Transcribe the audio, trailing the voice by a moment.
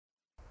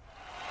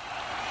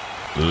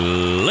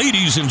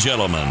Ladies and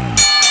gentlemen,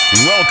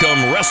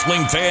 welcome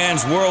wrestling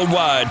fans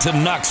worldwide to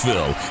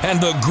Knoxville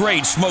and the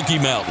Great Smoky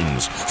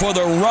Mountains for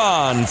the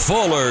Ron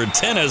Fuller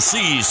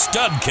Tennessee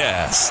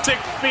Studcast. 6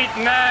 feet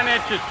 9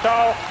 inches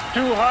tall,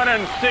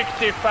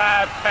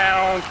 265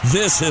 pounds.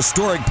 This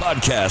historic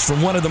podcast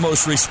from one of the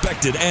most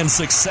respected and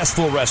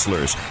successful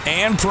wrestlers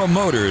and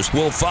promoters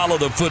will follow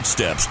the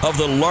footsteps of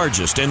the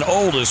largest and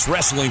oldest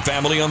wrestling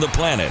family on the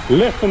planet.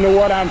 Listen to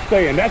what I'm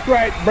saying. That's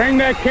right. Bring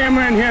that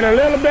camera in here a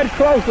little bit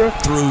closer.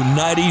 Through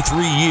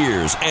 93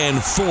 years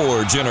and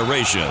 4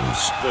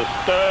 generations. The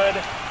stud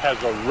has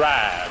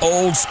arrived.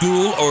 Old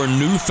school or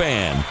new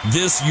fan,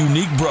 this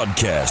unique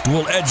broadcast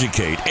will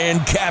educate and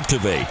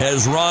captivate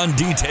as Ron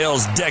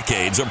details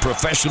decades of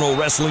professional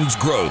wrestling's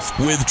growth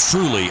with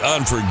truly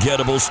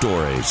unforgettable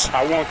stories.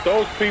 I want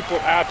those people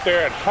out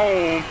there at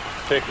home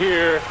to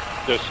hear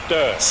the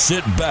stud.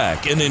 Sit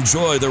back and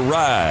enjoy the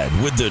ride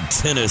with the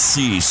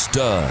Tennessee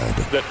Stud.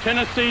 The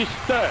Tennessee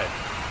Stud.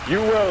 You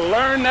will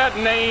learn that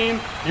name.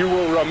 You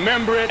will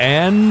remember it.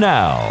 And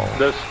now,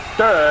 the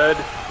stud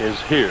is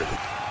here.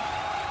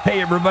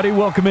 Hey, everybody.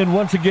 Welcome in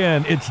once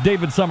again. It's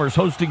David Summers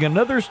hosting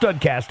another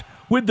Studcast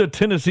with the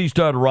Tennessee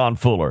Stud, Ron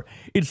Fuller.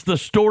 It's the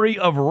story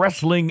of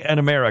wrestling in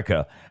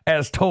America,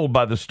 as told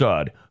by the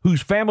Stud,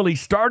 whose family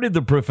started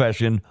the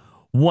profession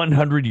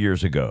 100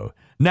 years ago.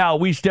 Now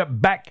we step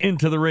back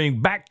into the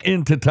ring, back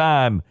into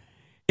time,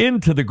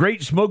 into the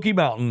Great Smoky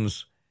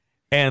Mountains,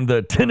 and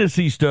the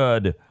Tennessee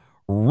Stud,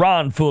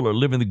 Ron Fuller,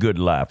 living the good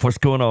life. What's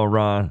going on,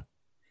 Ron?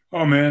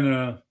 Oh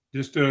man,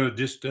 just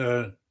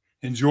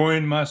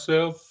enjoying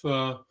myself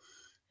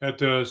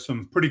at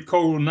some pretty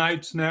cold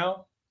nights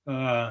now.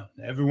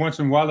 Every once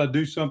in a while, I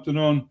do something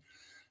on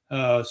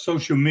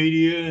social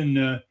media,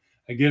 and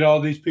I get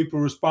all these people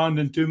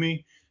responding to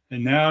me.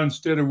 And now,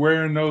 instead of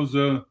wearing those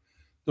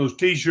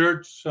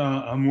T-shirts,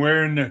 I'm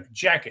wearing a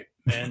jacket,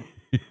 man.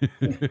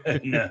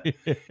 And,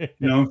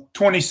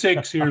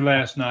 26 here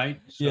last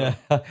night. So. Yeah,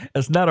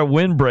 it's not a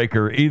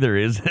windbreaker either,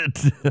 is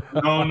it?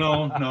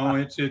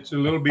 No. It's a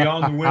little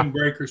beyond the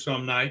windbreaker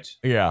some nights.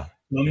 Yeah.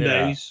 Some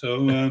days.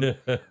 So,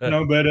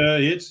 but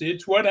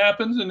it's what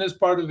happens in this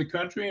part of the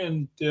country,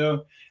 and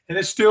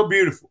it's still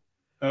beautiful.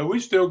 We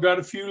still got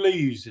a few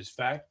leaves, in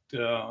fact,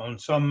 on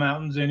some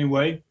mountains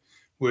anyway,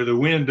 where the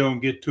wind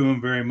don't get to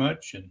them very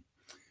much, and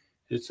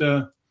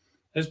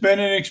it's been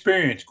an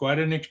experience, quite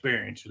an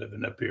experience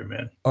living up here,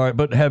 man. All right,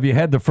 but have you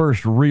had the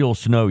first real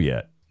snow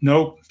yet?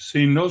 Nope,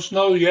 seen no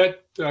snow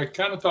yet. I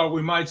kind of thought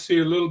we might see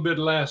a little bit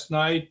last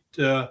night,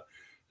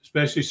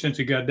 especially since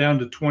it got down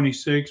to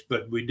 26,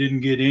 but we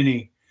didn't get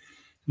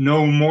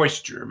no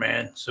moisture,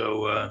 man.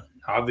 So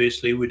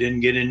obviously we didn't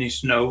get any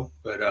snow,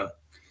 but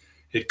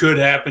it could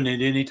happen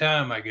at any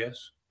time, I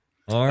guess.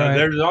 All right.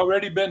 There's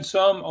already been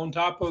some on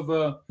top of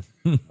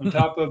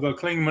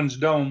Klingman's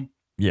Dome.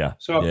 Yeah.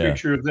 Saw a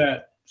picture of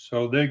that.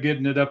 So they're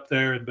getting it up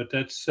there, but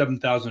that's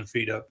 7,000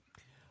 feet up.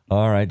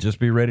 All right, just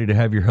be ready to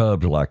have your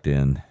hubs locked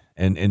in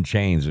and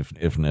chains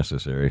if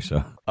necessary.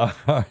 So, all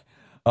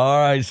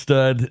right,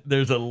 Stud,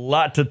 there's a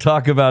lot to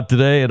talk about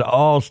today, and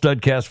all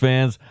Studcast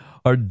fans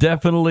are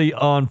definitely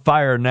on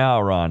fire now,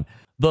 Ron.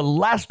 The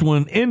last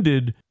one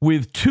ended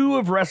with 2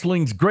 of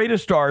wrestling's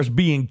greatest stars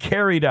being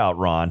carried out,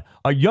 Ron.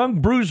 A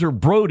young bruiser,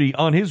 Brody,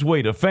 on his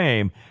way to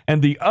fame,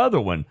 and the other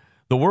one,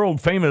 the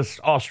world-famous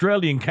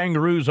Australian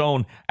Kangaroos'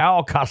 own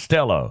Al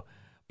Costello.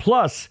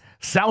 Plus,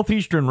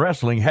 Southeastern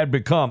Wrestling had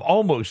become,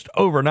 almost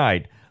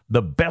overnight,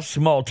 the best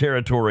small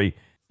territory,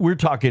 we're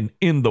talking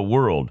in the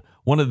world.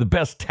 One of the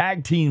best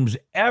tag teams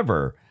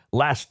ever.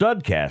 Last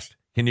Studcast,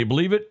 can you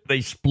believe it?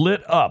 They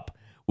split up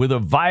with a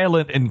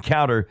violent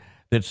encounter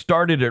that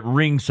started at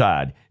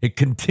ringside. It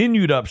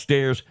continued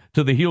upstairs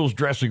to the Heels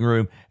dressing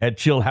room at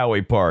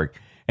Chilhowie Park,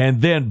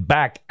 and then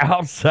back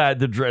outside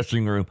the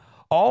dressing room.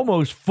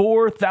 Almost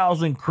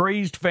 4,000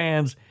 crazed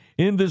fans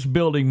in this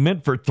building,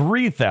 meant for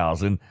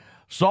 3,000,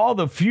 saw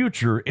the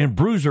future in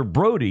Bruiser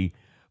Brody,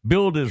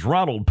 billed as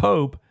Ronald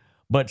Pope,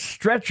 but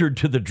stretchered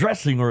to the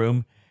dressing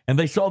room, and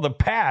they saw the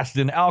past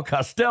in Al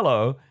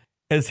Costello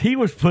as he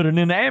was put in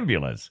an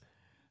ambulance.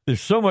 There's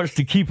so much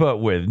to keep up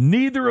with.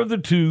 Neither of the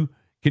two,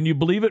 can you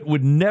believe it,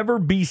 would never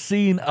be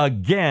seen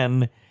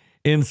again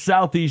in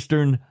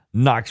southeastern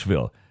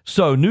Knoxville.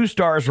 So new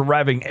stars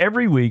arriving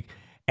every week,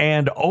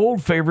 and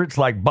old favorites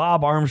like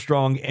Bob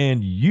Armstrong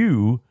and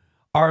you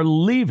are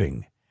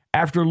leaving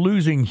after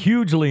losing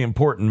hugely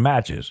important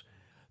matches.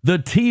 The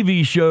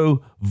TV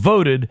show,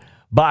 voted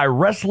by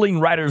Wrestling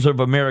Writers of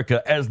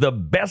America as the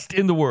best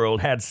in the world,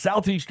 had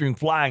Southeastern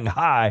flying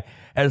high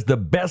as the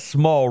best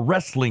small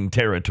wrestling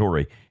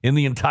territory in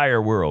the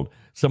entire world.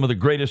 Some of the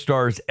greatest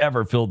stars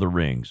ever filled the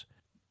rings.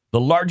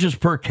 The largest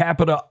per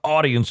capita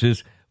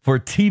audiences for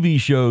TV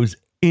shows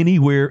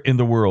anywhere in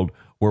the world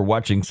were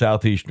watching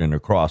Southeastern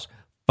across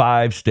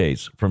 5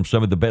 states from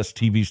some of the best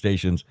TV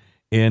stations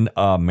in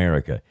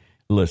America.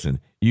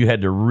 Listen, you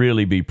had to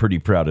really be pretty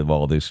proud of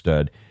all this,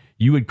 Stud.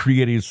 You had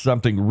created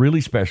something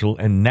really special,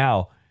 and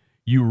now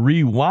you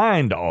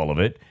rewind all of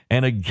it,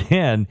 and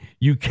again,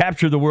 you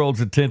capture the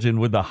world's attention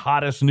with the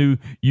hottest new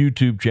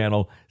YouTube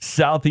channel,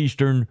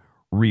 Southeastern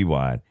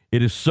Rewind.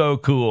 It is so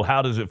cool.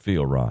 How does it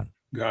feel, Ron?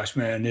 Gosh,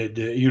 man,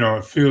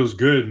 it feels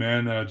good,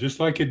 man. Just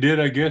like it did,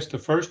 I guess, the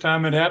first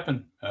time it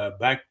happened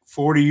back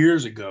 40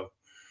 years ago.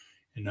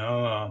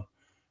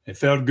 It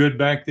felt good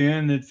back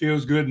then. It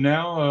feels good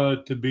now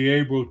to be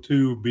able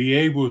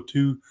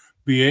to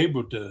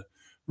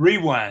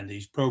rewind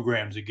these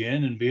programs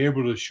again and be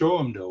able to show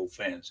them to old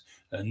fans.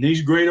 And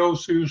these great old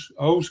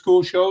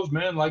school shows,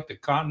 man, like the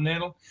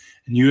Continental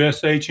and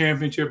USA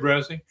Championship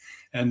Wrestling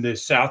and the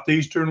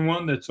Southeastern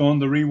one that's on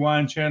the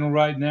Rewind channel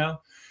right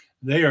now,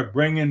 they are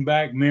bringing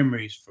back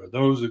memories for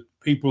those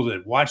people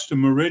that watched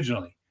them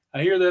originally.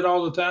 I hear that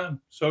all the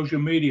time, social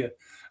media.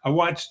 I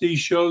watched these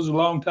shows a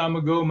long time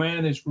ago,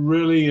 man. It's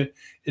really,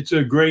 it's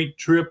a great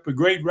trip, a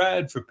great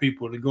ride for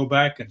people to go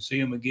back and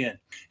see them again.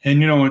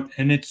 And,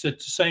 and it's at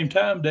the same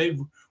time, Dave,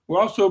 we're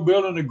also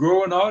building a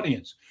growing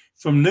audience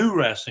from new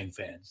wrestling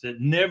fans that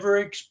never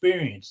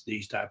experienced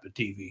these type of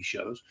TV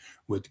shows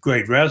with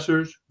great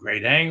wrestlers,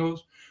 great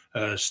angles,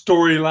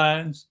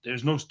 storylines.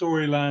 There's no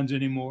storylines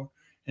anymore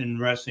in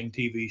wrestling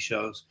TV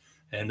shows.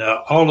 And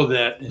all of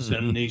that is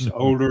in these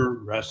older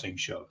wrestling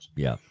shows.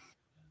 Yeah.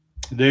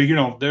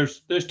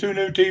 There's 2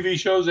 new TV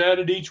shows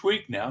added each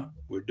week now.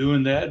 We're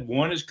doing that.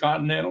 One is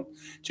Continental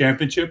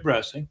Championship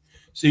Wrestling,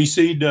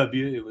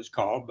 CCW. It was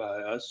called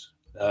by us,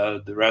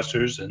 the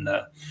wrestlers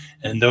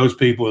and those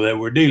people that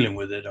were dealing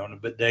with it on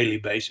a daily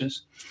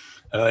basis.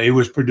 It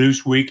was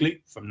produced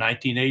weekly from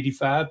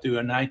 1985 through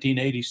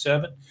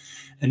 1987,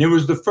 and it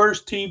was the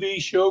first TV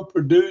show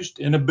produced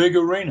in a big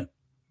arena,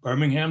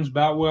 Birmingham's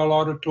Boutwell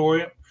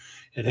Auditorium.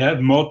 It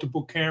had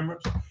multiple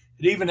cameras.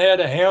 It even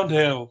had a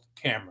handheld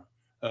camera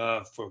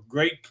for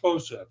great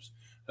close-ups.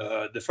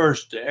 The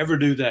first to ever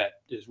do that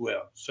as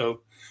well.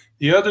 So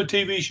the other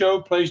TV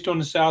show placed on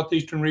the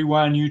Southeastern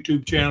Rewind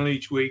YouTube channel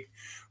each week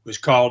was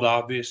called,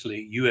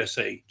 obviously,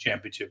 USA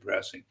Championship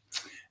Wrestling.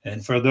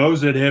 And for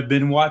those that have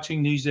been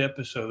watching these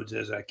episodes,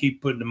 as I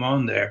keep putting them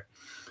on there,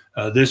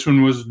 this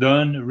one was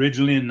done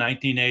originally in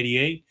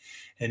 1988,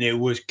 and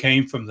it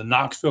came from the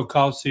Knoxville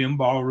Coliseum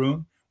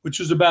Ballroom, which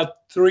was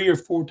about 3 or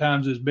 4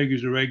 times as big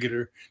as a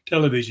regular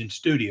television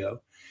studio.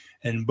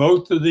 And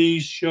both of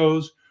these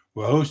shows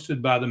were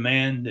hosted by the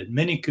man that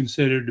many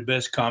considered the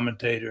best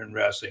commentator in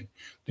wrestling,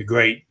 the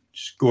great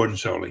Gordon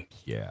Soley.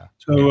 Yeah.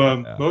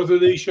 So both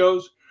of these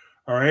shows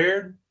are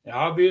aired.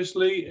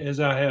 Obviously, as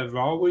I have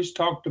always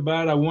talked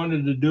about, I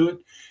wanted to do it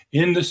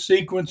in the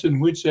sequence in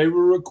which they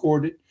were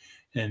recorded.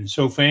 And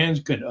so fans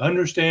could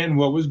understand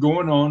what was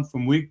going on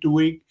from week to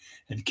week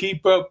and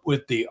keep up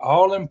with the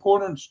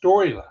all-important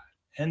storyline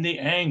and the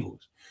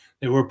angles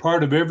that were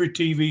part of every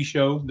TV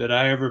show that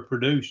I ever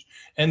produced.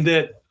 And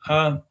that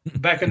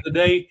back in the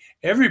day,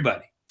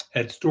 everybody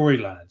had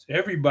storylines.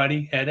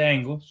 Everybody had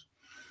angles.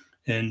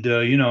 And,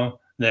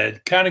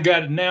 that kind of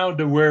got it now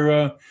to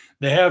where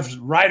they have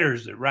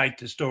writers that write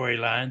the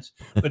storylines,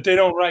 but they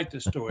don't write the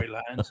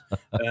storylines.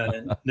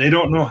 They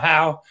don't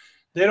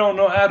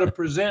know how to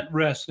present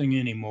wrestling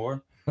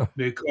anymore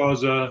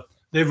because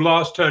they've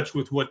lost touch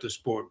with what the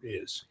sport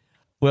is.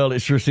 Well,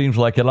 it sure seems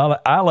like it.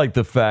 I like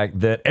the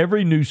fact that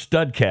every new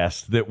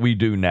Studcast that we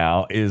do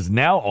now is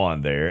now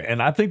on there.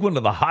 And I think one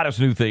of the hottest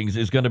new things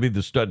is going to be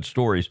the Stud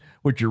Stories,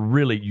 which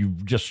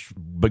you've just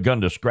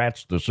begun to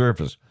scratch the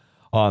surface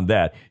on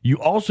that. You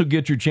also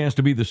get your chance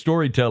to be the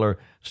storyteller,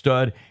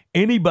 Stud.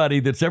 Anybody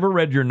that's ever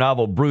read your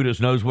novel,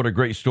 Brutus, knows what a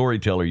great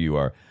storyteller you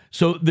are.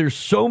 So there's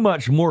so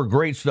much more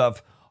great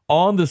stuff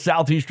on the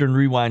Southeastern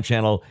Rewind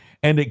channel,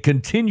 and it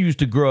continues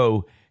to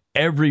grow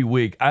every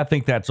week. I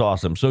think that's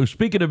awesome. So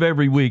speaking of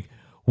every week,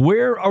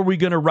 where are we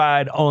going to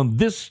ride on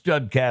this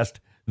Studcast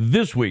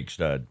this week,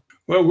 Stud?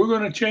 Well, we're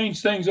going to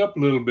change things up a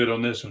little bit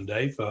on this one,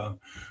 Dave.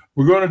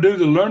 We're going to do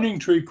the learning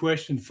tree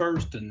question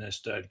first in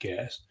this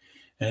Studcast.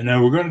 And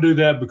we're going to do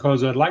that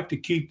because I'd like to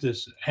keep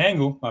this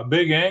angle, my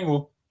big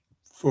angle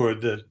for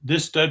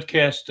this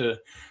Studcast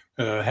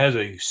has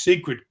a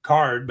secret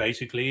card,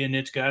 basically, and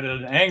it's got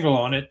an angle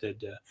on it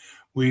that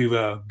we've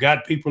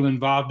got people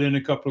involved in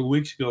a couple of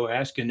weeks ago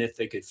asking if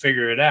they could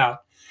figure it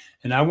out.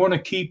 And I want to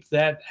keep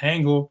that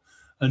angle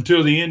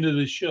until the end of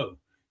the show.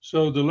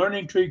 So the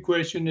learning tree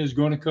question is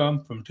going to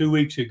come from 2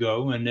 weeks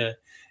ago, and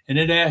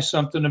it asks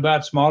something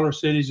about smaller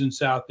cities in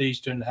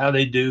Southeastern, how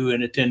they do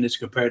in attendance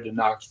compared to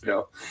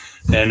Knoxville.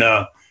 And,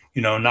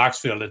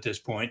 Knoxville at this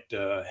point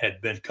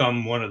had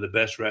become one of the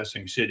best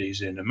wrestling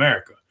cities in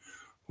America.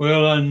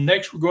 Well,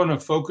 next we're going to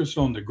focus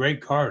on the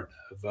great card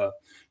of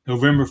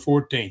November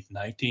 14th,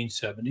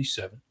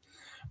 1977.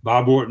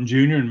 Bob Orton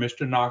Jr. and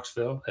Mr.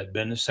 Knoxville had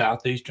been the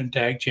Southeastern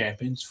Tag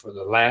Champions for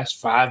the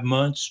last 5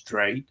 months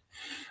straight.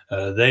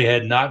 They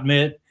had not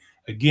met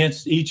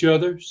against each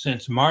other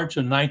since March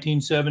of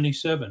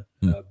 1977,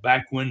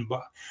 back when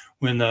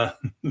Mr.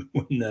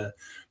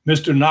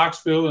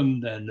 Knoxville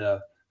and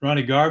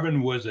Ronnie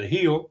Garvin was a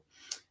heel.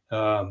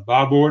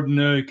 Bob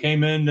Orton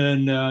came in,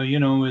 and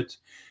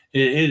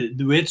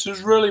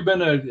it's really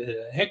been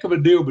a heck of a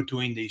deal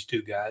between these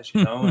two guys,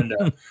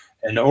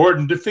 and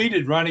Orton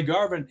defeated Ronnie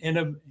Garvin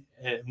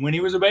when he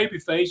was a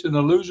babyface in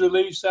the loser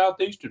leaves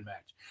Southeastern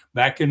match.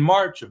 back in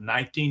March of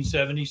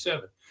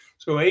 1977.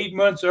 So 8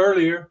 months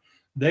earlier,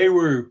 they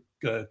were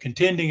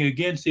contending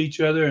against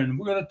each other, and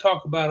we're going to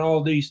talk about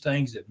all these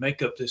things that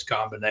make up this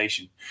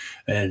combination,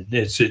 and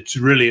it's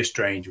really a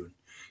strange one.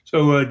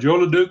 So Joe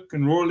Leduc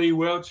and Roy Lee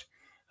Welch,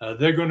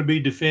 they're going to be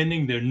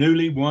defending their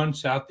newly won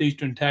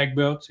Southeastern tag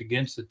belts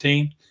against the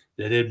team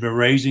that had been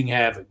raising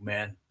havoc,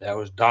 man. That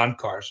was Don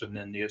Carson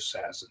and the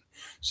Assassin,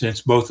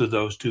 since both of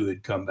those two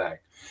had come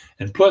back.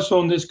 And plus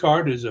on this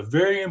card is a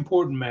very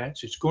important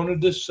match. It's going to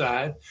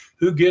decide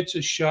who gets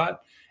a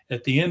shot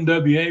at the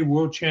NWA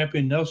World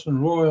Champion Nelson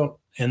Royal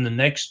in the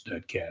next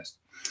Studcast.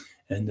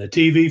 And the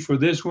TV for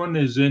this one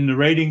is in the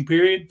rating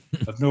period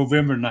of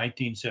November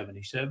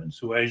 1977.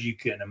 So as you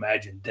can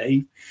imagine,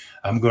 Dave,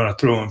 I'm going to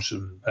throw him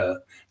some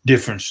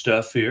different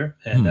stuff here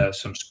and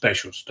some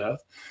special stuff.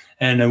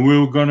 And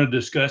we're going to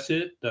discuss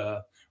it.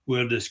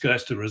 We'll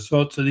discuss the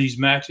results of these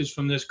matches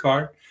from this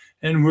card.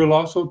 And we'll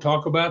also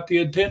talk about the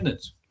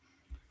attendance.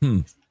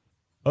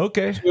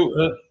 Okay.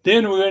 So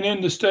then we're going to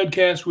end the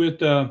Studcast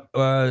with...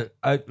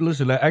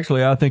 listen,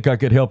 actually, I think I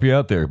could help you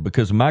out there,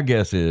 because my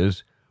guess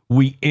is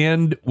we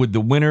end with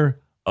the winner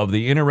of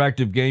the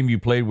interactive game you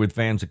played with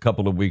fans a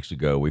couple of weeks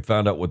ago. We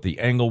found out what the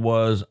angle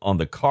was on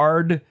the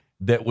card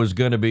that was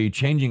going to be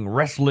changing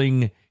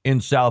wrestling in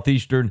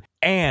Southeastern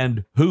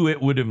and who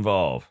it would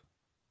involve.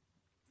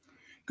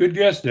 Good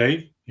guess,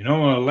 Dave. You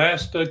know,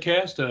 last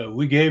cast,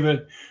 we gave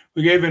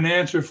an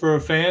answer for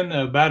a fan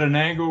about an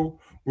angle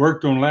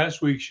worked on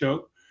last week's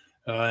show.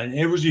 And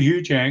it was a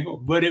huge angle,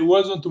 but it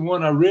wasn't the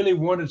one I really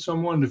wanted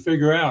someone to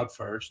figure out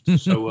first.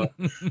 So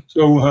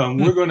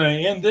we're going to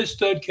end this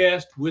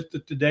Studcast with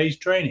today's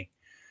training.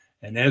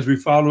 And as we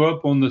follow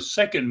up on the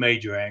second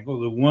major angle,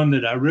 the one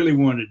that I really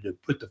wanted to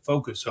put the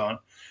focus on,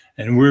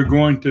 and we're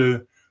going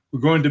to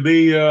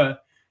be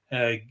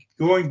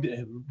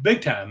going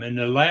big time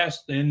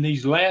in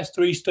these last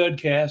three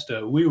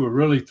Studcasts. We were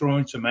really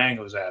throwing some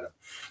angles at them.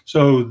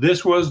 So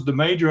this was the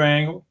major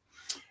angle.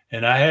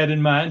 And I had in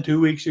mind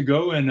 2 weeks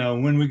ago, and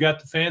when we got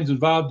the fans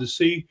involved to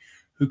see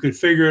who could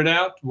figure it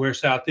out, where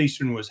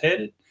Southeastern was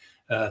headed,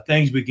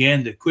 things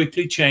began to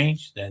quickly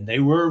change, and they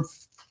were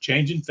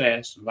changing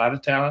fast. A lot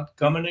of talent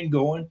coming and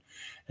going,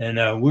 and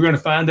we're going to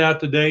find out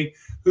today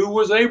who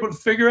was able to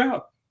figure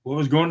out what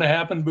was going to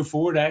happen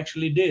before it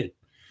actually did.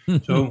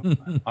 So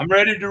I'm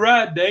ready to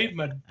ride, Dave.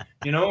 But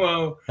and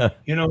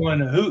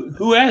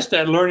who asked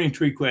that learning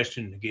tree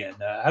question again?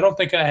 I don't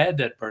think I had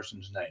that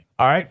person's name.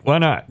 All right, why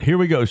not? Here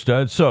we go,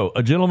 Stud. So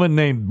a gentleman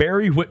named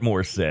Barry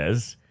Whitmore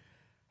says,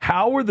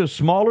 how are the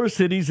smaller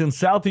cities in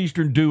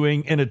Southeastern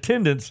doing in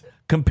attendance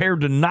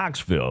compared to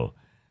Knoxville,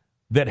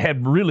 that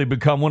had really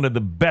become one of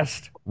the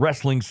best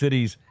wrestling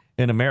cities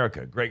in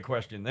America? Great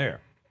question there.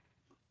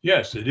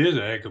 Yes, it is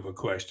a heck of a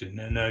question.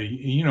 And,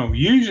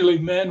 usually,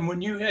 man,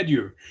 when you had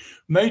your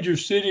major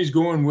cities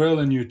going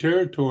well in your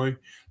territory,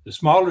 the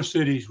smaller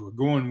cities were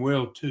going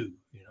well too,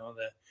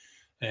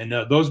 and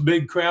those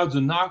big crowds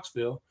in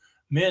Knoxville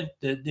meant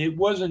that it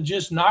wasn't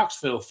just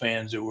Knoxville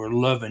fans that were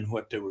loving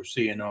what they were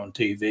seeing on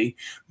TV,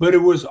 but it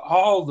was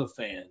all the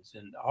fans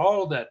in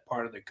all that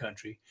part of the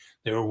country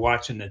that were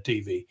watching the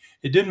TV.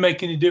 It didn't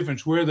make any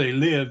difference where they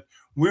lived.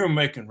 We were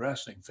making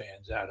wrestling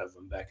fans out of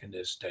them back in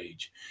this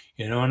stage,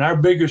 and our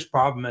biggest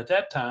problem at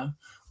that time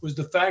was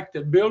the fact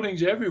that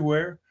buildings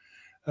everywhere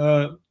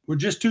were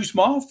just too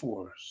small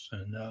for us.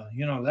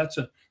 And, that's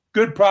a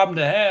good problem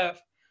to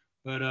have,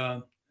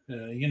 but,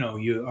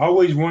 you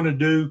always want to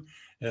do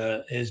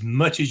as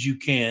much as you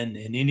can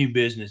in any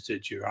business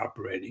that you're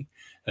operating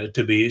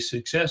to be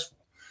successful.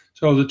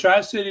 So the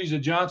Tri-Cities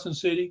of Johnson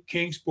City,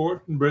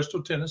 Kingsport, and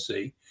Bristol,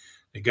 Tennessee,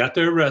 they got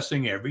their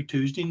wrestling every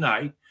Tuesday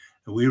night.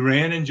 We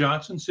ran in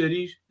Johnson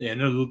City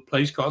in a little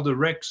place called the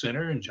Rec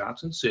Center in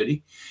Johnson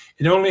City.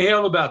 It only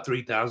held about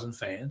 3,000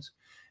 fans,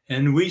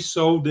 and we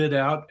sold it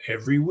out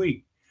every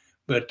week.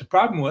 But the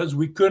problem was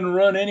we couldn't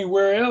run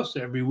anywhere else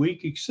every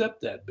week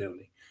except that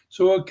building.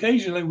 So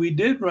occasionally we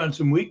did run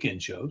some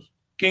weekend shows.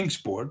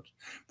 Kingsport,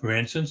 for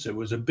instance, there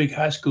was a big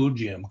high school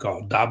gym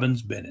called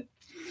Dobbins Bennett,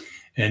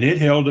 and it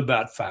held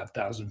about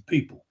 5,000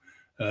 people.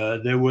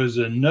 There was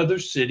another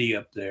city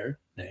up there,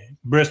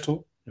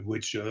 Bristol,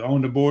 which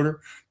on the border,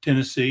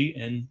 Tennessee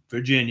and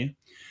Virginia.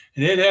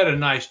 And it had a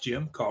nice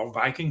gym called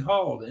Viking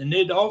Hall, and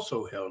it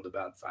also held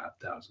about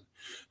 5,000.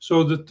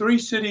 So the three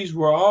cities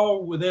were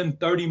all within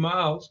 30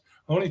 miles,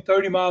 only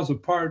 30 miles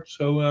apart.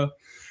 So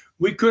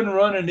we couldn't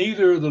run in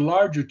either of the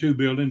larger two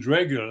buildings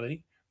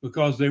regularly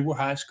because they were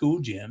high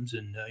school gyms,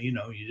 and,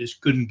 you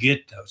just couldn't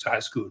get those high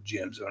school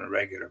gyms on a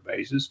regular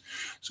basis.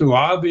 So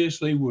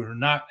obviously we're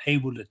not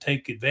able to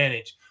take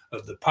advantage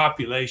of the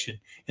population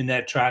in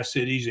that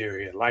Tri-Cities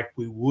area like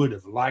we would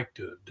have liked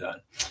to have done.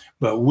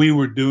 But we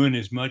were doing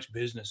as much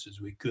business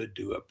as we could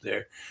do up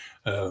there,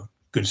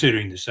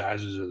 considering the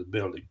sizes of the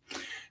building.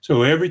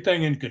 So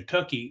everything in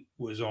Kentucky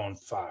was on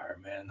fire,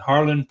 man.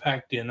 Harlan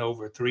packed in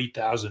over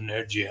 3,000 in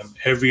their gym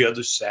every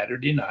other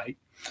Saturday night,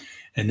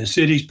 and the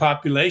city's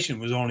population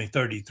was only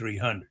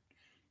 3,300.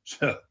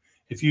 So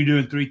if you're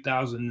doing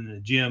 3,000 in the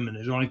gym and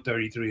there's only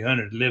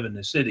 3,300 live in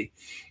the city,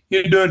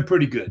 you're doing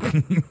pretty good,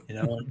 you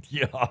know.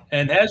 Yeah.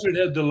 And Hazard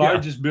had the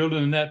largest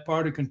building in that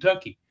part of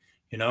Kentucky,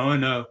 you know,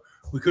 and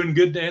we couldn't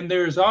get in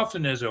there as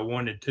often as I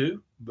wanted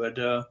to, but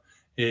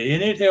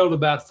and it held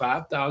about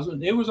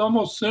 5,000. It was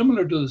almost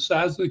similar to the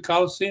size of the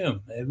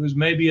Coliseum. It was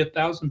maybe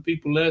 1,000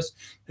 people less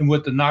than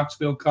what the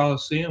Knoxville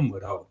Coliseum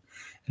would hold.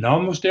 And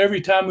almost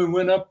every time we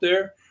went up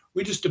there,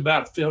 we just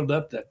about filled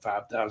up that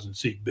 5,000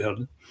 seat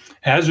building.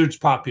 Hazard's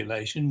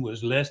population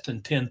was less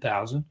than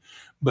 10,000,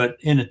 but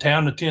in a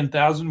town of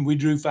 10,000, we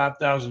drew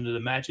 5,000 to the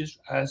matches.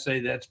 I say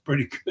that's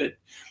pretty good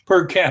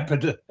per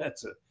capita.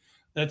 That's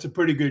a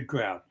pretty good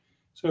crowd.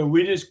 So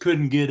we just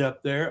couldn't get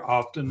up there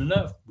often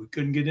enough. We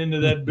couldn't get into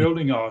that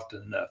building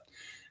often enough.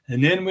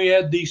 And then we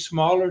had these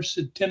smaller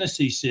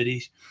Tennessee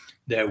cities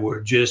that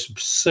were just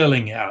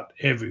selling out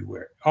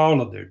everywhere, all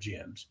of their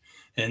gyms.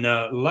 And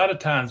a lot of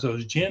times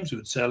those gyms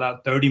would sell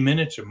out 30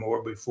 minutes or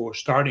more before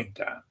starting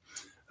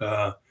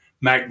time.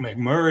 Mac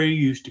McMurray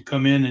used to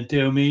come in and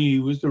tell me he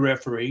was the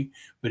referee,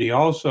 but he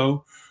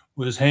also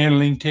was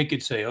handling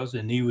ticket sales,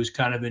 and he was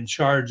kind of in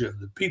charge of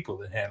the people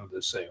that handled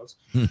the sales.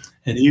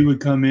 And he would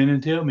come in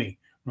and tell me,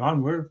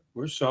 Ron,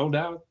 we're sold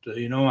out.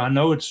 You know, I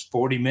know it's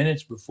 40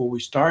 minutes before we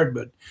start,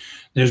 but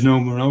there's no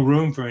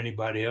room for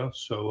anybody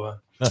else. So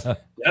that's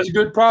a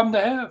good problem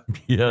to have.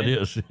 Yeah, it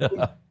is.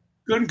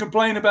 Couldn't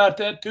complain about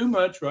that too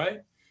much,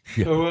 right?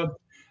 Yeah.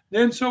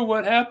 So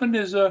what happened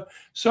is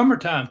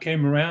summertime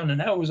came around, and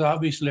that was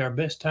obviously our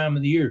best time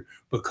of the year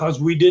because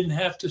we didn't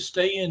have to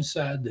stay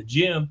inside the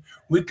gym.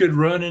 We could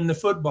run in the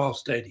football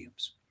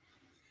stadiums.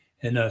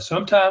 And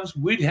sometimes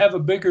we'd have a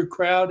bigger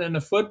crowd in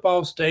a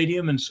football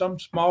stadium in some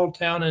small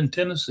town in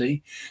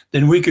Tennessee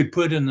than we could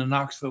put in the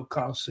Knoxville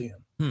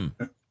Coliseum.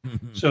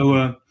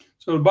 So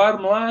the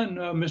bottom line,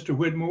 Mr.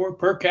 Whitmore,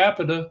 per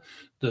capita,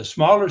 the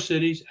smaller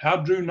cities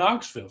outdrew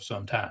Knoxville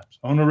sometimes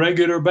on a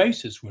regular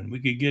basis when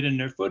we could get in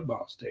their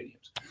football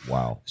stadiums.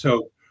 Wow.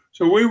 So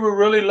we were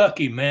really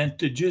lucky, man,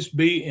 to just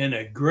be in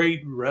a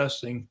great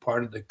wrestling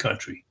part of the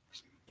country.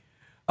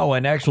 Oh,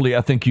 and actually,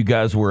 I think you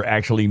guys were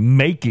actually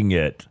making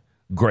it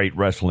great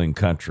wrestling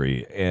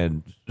country.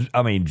 And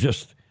I mean,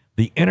 just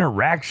the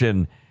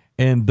interaction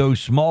in those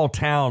small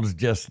towns,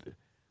 just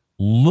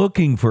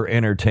looking for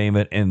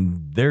entertainment.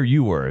 And there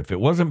you were. If it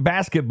wasn't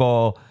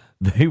basketball,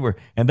 they were.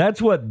 And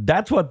that's what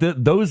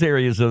those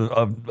areas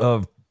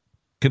of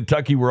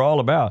Kentucky were all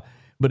about.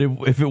 But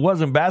if it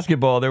wasn't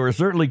basketball, they were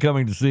certainly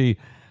coming to see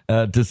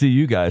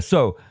you guys.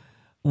 So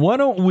why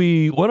don't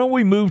we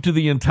move to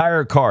the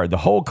entire card, the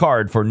whole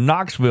card for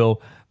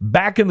Knoxville,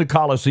 back in the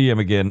Coliseum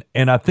again,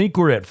 and I think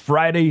we're at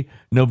Friday,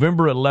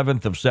 November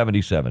 11th of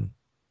 77.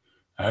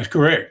 That's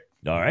correct.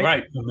 All right.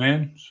 Right,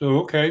 man.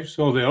 So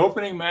the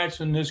opening match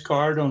in this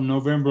card on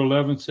November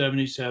 11th,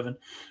 77,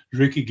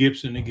 Ricky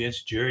Gibson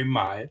against Jerry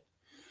Myatt.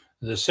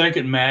 The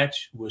second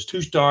match was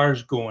two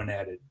stars going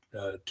at it,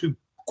 two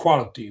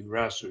quality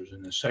wrestlers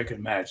in the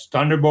second match.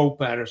 Thunderbolt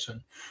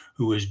Patterson,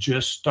 who was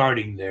just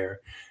starting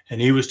there,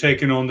 and he was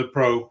taking on the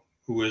pro,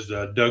 who was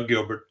Doug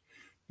Gilbert.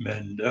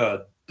 And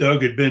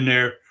Doug had been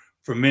there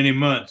for many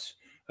months,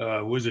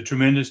 was a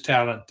tremendous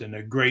talent and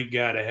a great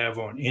guy to have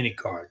on any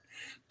card.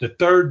 The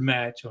third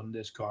match on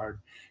this card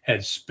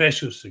had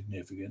special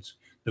significance.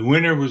 The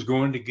winner was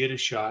going to get a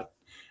shot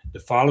the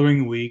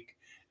following week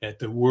at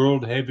the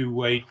World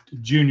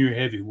Junior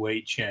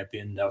Heavyweight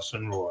Champion,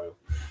 Nelson Royal.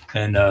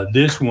 And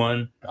this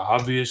one,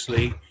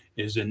 obviously,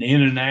 is an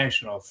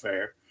international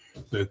affair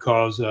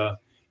because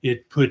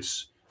it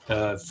puts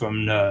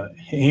from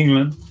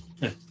England,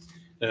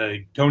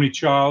 Tony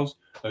Charles,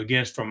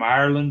 against from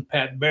Ireland,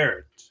 Pat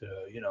Barrett,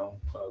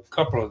 a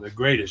couple of the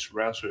greatest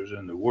wrestlers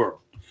in the world.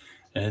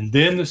 And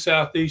then the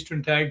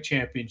Southeastern Tag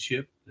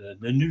Championship,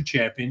 the new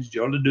champions,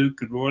 Joe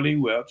Leduc and Roy Lee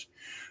Welch,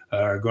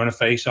 are going to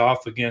face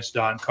off against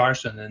Don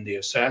Carson and the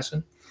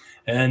Assassin.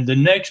 And the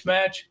next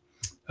match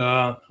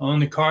on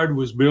the card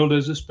was billed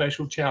as a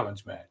special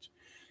challenge match.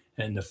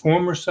 And the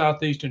former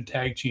Southeastern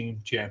Tag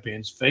Team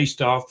champions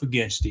faced off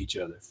against each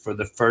other for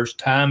the first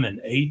time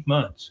in 8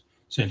 months.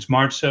 Since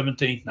March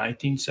 17,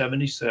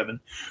 1977,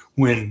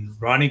 when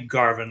Ronnie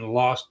Garvin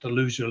lost the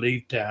Lose or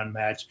Leave Town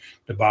match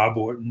to Bob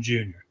Orton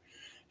Jr.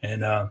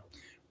 And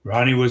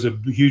Ronnie was a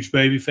huge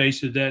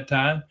babyface at that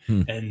time,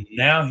 and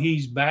now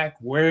he's back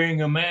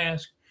wearing a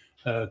mask,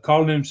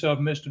 calling himself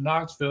Mr.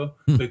 Knoxville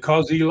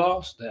because he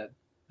lost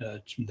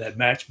that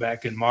match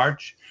back in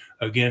March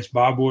against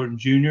Bob Orton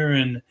Jr.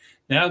 And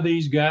now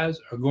these guys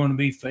are going to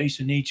be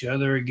facing each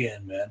other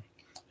again, man.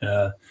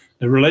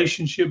 The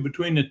relationship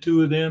between the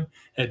two of them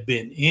had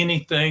been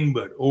anything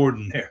but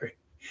ordinary.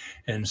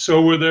 And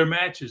so were their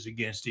matches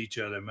against each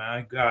other.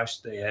 My gosh,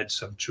 they had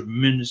some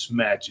tremendous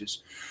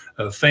matches.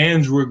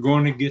 Fans were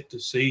going to get to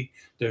see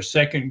their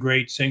second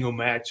great single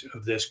match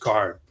of this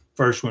card.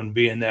 First one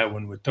being that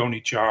one with Tony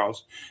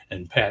Charles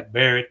and Pat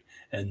Barrett,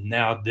 and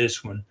now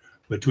this one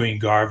between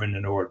Garvin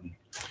and Orton.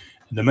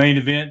 And the main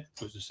event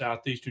was the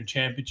Southeastern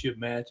Championship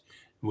match.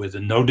 with the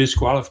no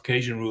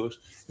disqualification rules.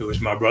 It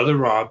was my brother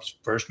Rob's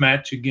first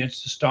match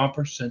against the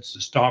Stomper since the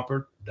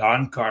Stomper,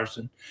 Don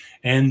Carson,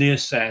 and the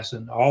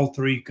Assassin. All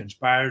three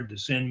conspired to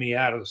send me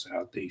out of the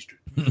Southeastern.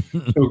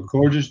 So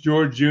Gorgeous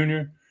George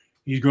Jr.,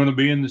 he's going to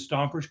be in the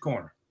Stomper's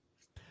corner.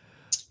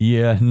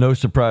 Yeah, no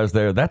surprise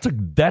there. That's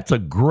a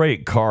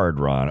great card,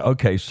 Ron.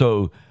 Okay,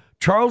 so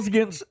Charles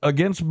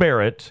against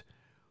Barrett.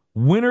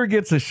 Winner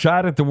gets a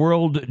shot at the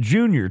World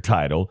Junior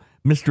title.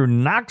 Mr.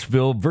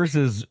 Knoxville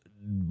versus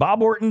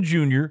Bob Orton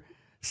Jr.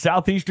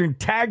 Southeastern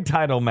Tag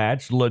Title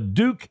match.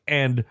 Leduc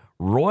and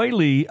Roy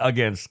Lee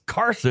against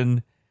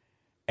Carson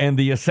and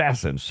the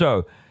Assassin.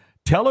 So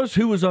tell us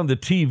who was on the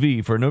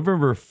TV for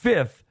November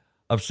 5th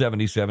of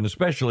 77,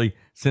 especially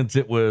since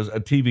it was a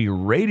TV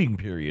rating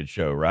period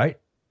show, right?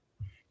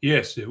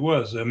 Yes, it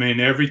was. I mean,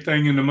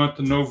 everything in the month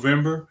of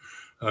November.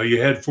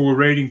 You had 4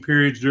 rating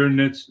periods during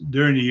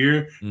the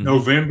year. Mm-hmm.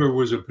 November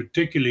was a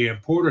particularly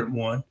important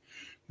one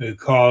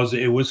because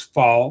it was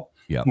fall.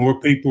 Yep.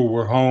 More people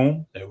were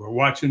home. They were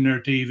watching their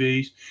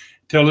TVs.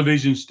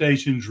 Television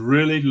stations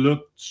really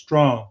looked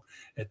strong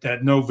at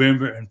that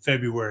November and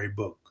February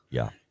book.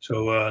 Yeah.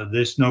 So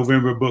this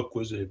November book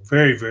was a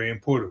very, very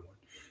important one.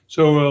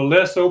 So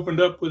Les opened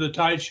up with a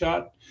tight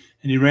shot,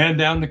 and he ran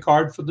down the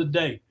card for the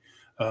day.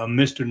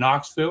 Mr.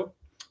 Knoxville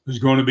was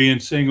going to be in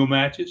single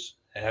matches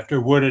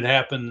after what had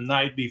happened the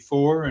night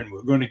before, and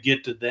we're going to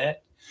get to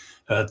that.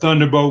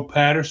 Thunderbolt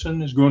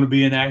Patterson is going to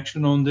be in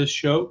action on this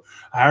show.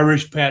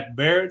 Irish Pat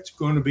Barrett's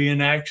going to be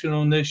in action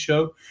on this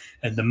show.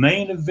 And the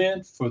main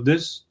event for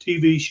this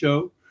TV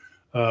show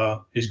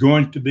is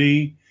going to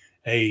be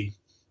a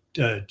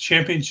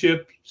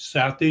championship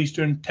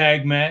Southeastern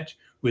tag match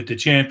with the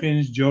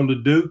champions, Joe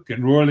Leduc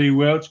and Roy Lee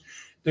Welch.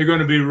 They're going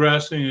to be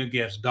wrestling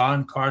against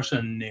Don Carson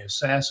and the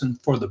Assassin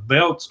for the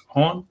belts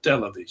on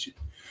television.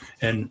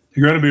 And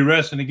they're going to be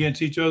wrestling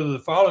against each other the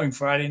following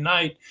Friday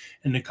night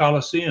in the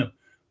Coliseum.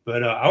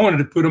 But I wanted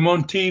to put them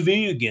on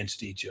TV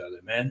against each other,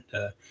 man,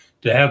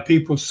 to have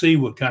people see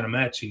what kind of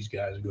match these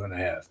guys are going to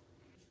have.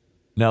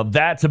 Now,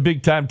 that's a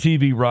big-time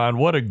TV, Ron.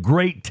 What a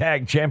great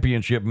tag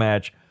championship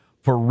match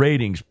for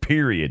ratings,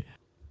 period.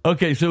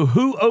 Okay, so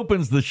who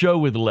opens the show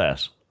with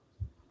Les?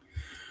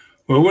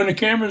 Well, when the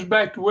cameras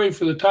backed away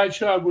for the tight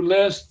shot with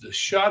Les, the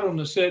shot on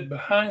the set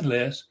behind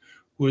Les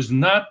was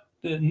not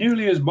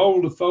nearly as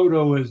bold a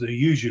photo as they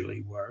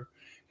usually were.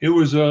 It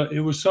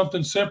was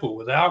something simple,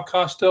 with Al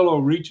Costello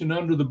reaching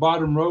under the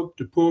bottom rope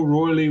to pull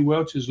Roy Lee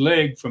Welch's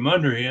leg from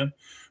under him,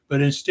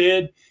 but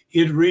instead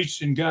he had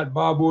reached and got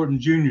Bob Orton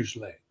Jr.'s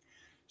leg.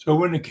 So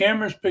when the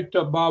cameras picked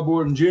up Bob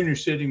Orton Jr.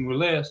 sitting with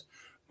Les,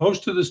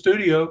 most of the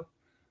studio,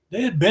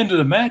 they had been to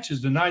the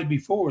matches the night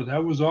before.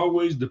 That was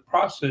always the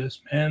process,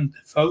 man.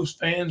 Those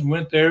fans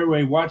went there,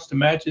 they watched the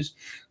matches.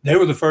 They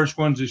were the first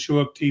ones to show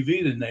up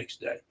TV the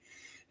next day.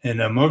 And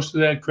most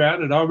of that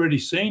crowd had already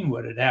seen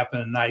what had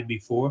happened the night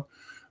before.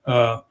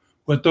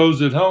 But those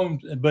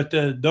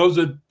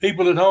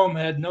people at home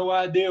had no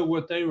idea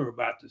what they were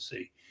about to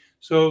see.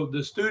 So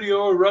the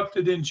studio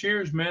erupted in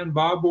cheers, man.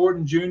 Bob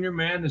Orton Jr.,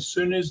 man, as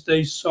soon as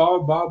they saw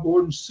Bob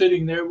Orton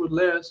sitting there with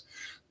Les,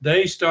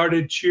 they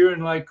started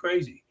cheering like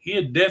crazy. He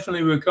had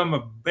definitely become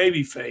a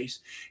babyface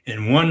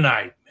in one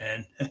night,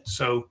 man.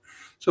 So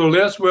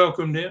Les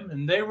welcomed him,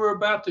 and they were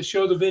about to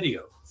show the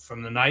video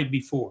from the night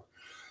before.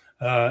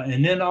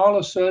 And then all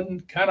of a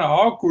sudden, kind of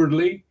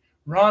awkwardly,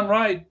 Ron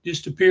Wright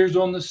just appears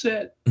on the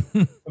set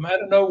from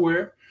out of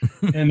nowhere.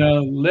 And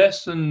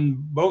Les and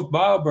both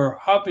Bob are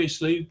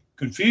obviously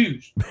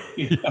confused.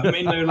 I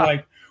mean, they're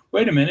like,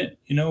 wait a minute,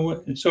 you know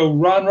what? So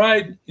Ron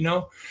Wright, you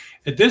know,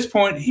 at this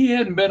point, he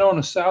hadn't been on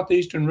a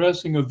Southeastern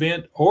wrestling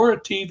event or a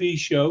TV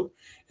show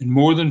in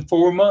more than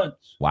 4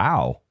 months.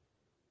 Wow.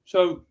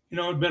 So, you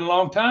know, it'd been a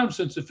long time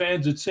since the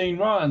fans had seen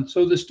Ron.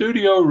 So the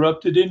studio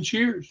erupted in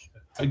cheers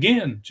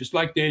again, just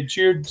like they had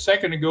cheered a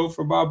second ago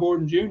for Bob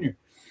Orton Jr.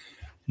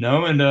 You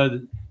know, and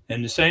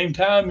at the same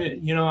time,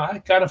 you know, I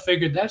kind of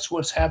figured that's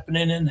what's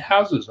happening in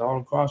houses all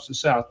across the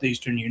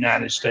Southeastern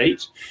United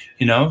States,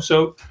 you know.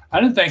 So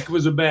I didn't think it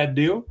was a bad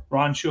deal,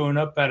 Ron showing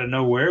up out of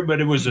nowhere, but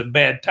it was a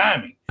bad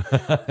timing.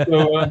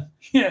 So,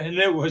 yeah, and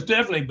it was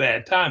definitely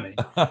bad timing.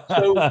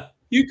 So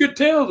you could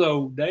tell,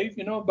 though, Dave,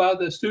 you know, by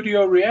the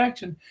studio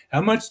reaction,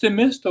 how much they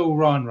missed old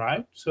Ron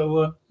Wright.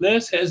 So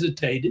Les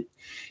hesitated,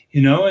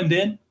 you know, and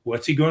then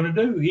what's he going to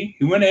do? He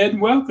went ahead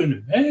and welcomed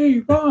him. Hey,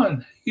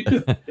 Ron, how you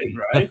doing,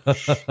 right?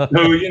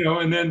 So, you know,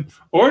 and then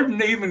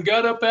Orton even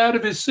got up out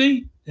of his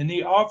seat and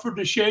he offered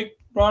to shake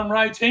Ron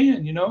Wright's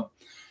hand, you know.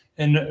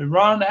 And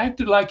Ron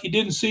acted like he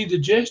didn't see the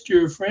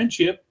gesture of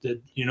friendship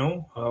that, you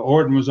know,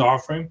 Orton was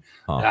offering.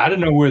 I don't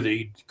know whether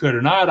he could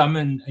or not.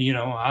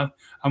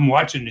 I'm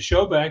watching the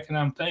show back and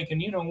I'm thinking,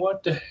 you know,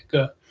 what the heck,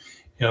 you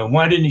know,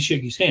 why didn't he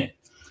shake his hand?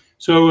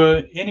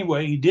 So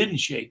anyway, he didn't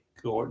shake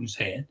Orton's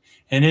hand.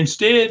 And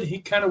instead, he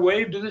kind of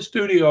waved to the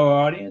studio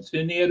audience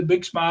and he had a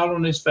big smile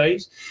on his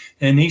face.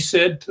 And he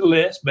said to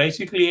Les,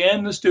 basically,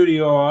 and the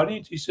studio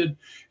audience, he said,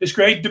 it's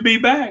great to be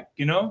back,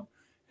 you know.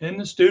 And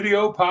the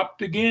studio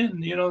popped again.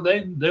 You know,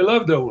 they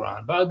loved old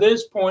Ron. By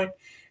this point,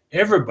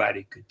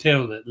 everybody could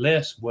tell that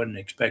Les wasn't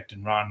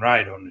expecting Ron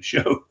Wright on the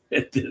show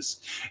at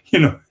this,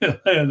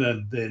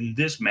 in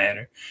this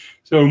manner.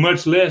 So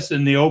much less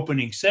in the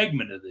opening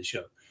segment of the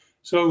show.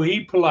 So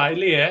he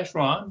politely asked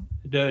Ron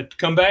to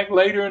come back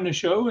later in the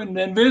show and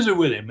then visit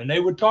with him, and they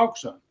would talk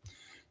some.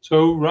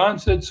 So Ron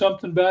said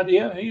something about,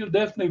 yeah, he'll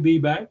definitely be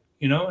back,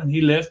 and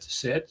he left the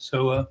set.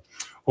 So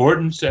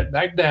Orton sat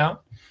back down.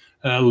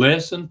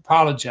 Les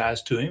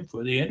apologized to him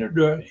for the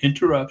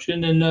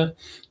interruption, and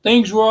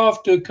things were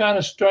off to a kind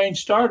of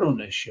strange start on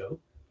this show.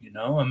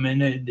 I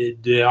mean,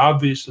 it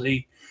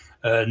obviously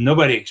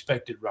nobody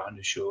expected Ron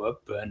to show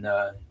up, and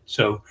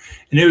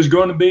it was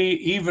going to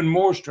be even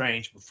more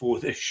strange before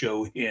this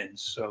show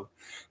ends. So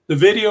the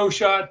video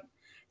shot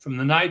from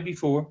the night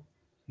before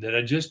that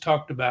I just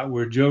talked about,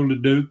 where Joe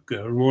Leduc,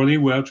 Roy Lee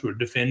Welch were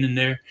defending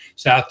their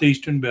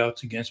Southeastern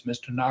belts against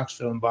Mr.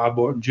 Knoxville and Bob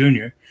Orton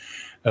Jr.,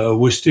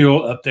 was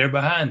still up there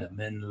behind them.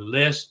 And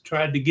Les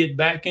tried to get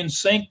back in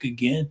sync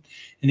again,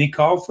 and he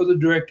called for the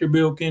director,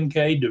 Bill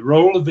Kincaid, to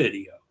roll the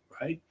video,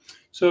 right?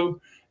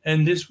 So,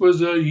 and this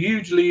was a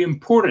hugely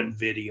important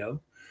video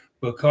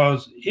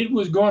because it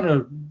was going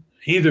to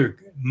either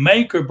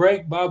make or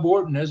break Bob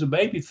Orton as a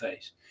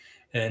babyface.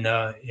 And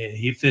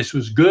if this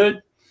was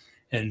good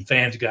and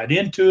fans got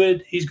into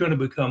it, he's going to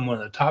become one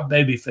of the top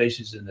baby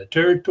faces in the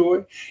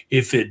territory.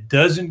 If it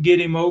doesn't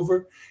get him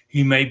over,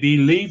 he may be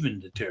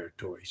leaving the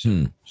territory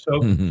soon. So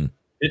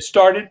it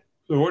started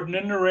with Orton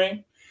in the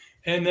ring,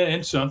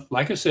 and some,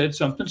 like I said,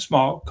 something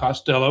small.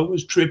 Costello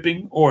was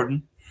tripping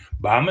Orton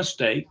by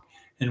mistake,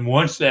 and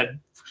once that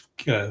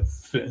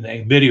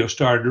video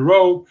started to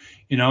roll,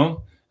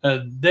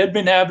 they'd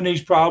been having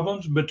these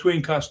problems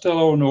between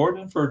Costello and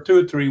Orton for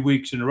 2 or 3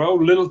 weeks in a row.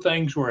 Little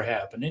things were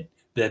happening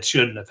that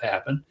shouldn't have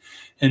happened.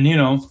 And,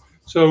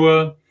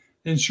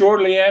 and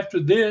shortly after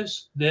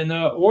this, then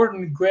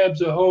Orton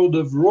grabs a hold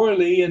of Roy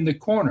Lee in the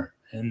corner.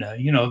 And,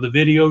 the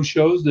video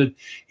shows that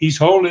he's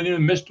holding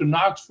him. Mr.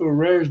 Knoxville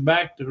rears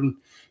back to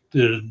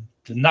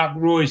knock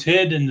Roy's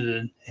head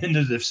into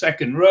the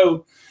second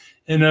row.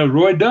 And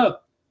Roy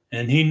ducked.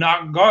 And he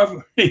knocked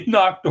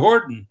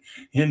Orton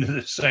into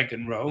the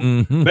second row,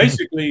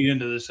 basically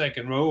into the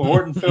second row.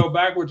 Orton fell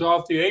backwards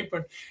off the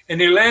apron, and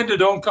he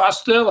landed on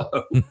Costello,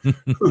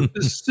 who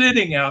was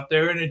sitting out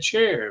there in a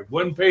chair,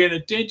 wasn't paying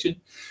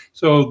attention.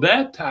 So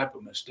that type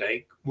of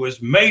mistake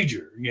was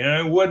major.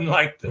 It wasn't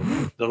like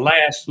the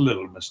last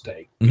little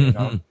mistake.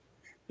 And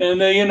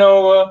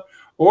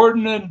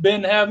Orton had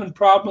been having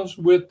problems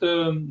with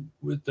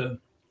the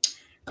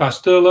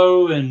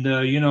Costello, and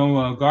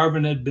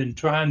Garvin had been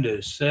trying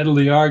to settle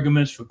the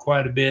arguments for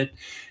quite a bit,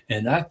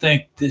 and I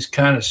think this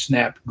kind of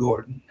snapped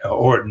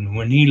Orton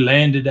when he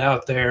landed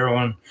out there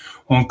on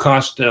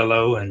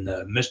Costello, and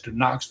Mr.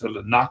 Knoxville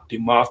had knocked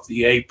him off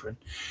the apron.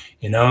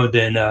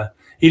 Then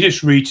he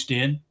just reached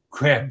in,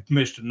 grabbed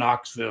Mr.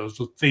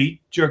 Knoxville's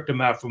feet, jerked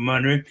him out from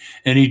under him,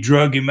 and he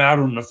drug him out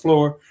on the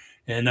floor,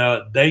 and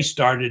they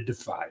started to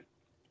fight.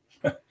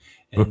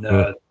 And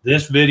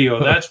this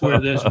video, that's where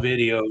this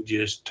video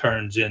just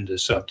turns into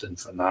something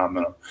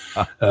phenomenal.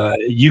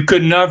 You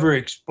could never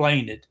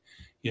explain it,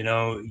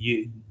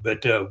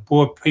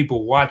 but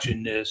people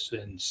watching this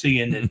and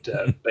seeing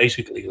it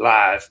basically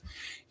live,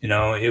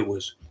 it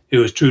was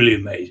truly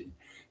amazing.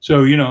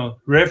 So,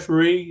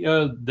 referee,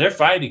 they're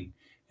fighting,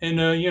 and,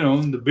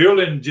 the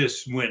building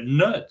just went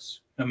nuts.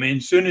 I mean,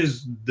 as soon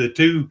as the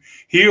two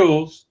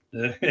heels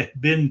had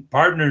been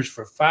partners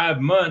for 5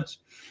 months,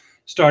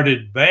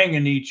 started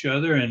banging each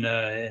other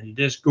and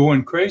just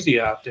going crazy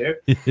out there,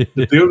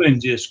 the building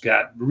just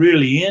got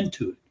really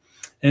into it.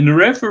 And the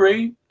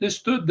referee just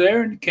stood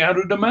there and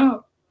counted them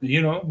out.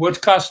 What's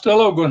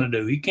Costello going to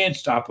do? He can't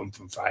stop him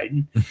from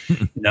fighting.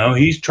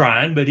 He's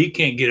trying, but he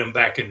can't get him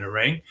back in the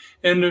ring.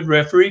 And the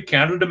referee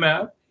counted them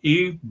out.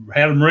 He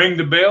had him ring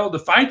the bell. The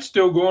fight's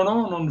still going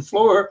on the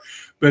floor,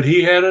 but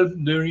he had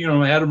him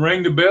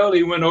ring the bell.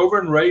 He went over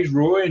and raised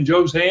Roy and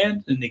Joe's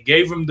hands, and he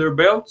gave them their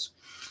belts.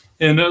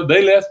 And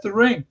they left the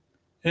ring,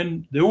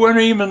 and they weren't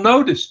even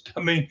noticed.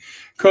 I mean,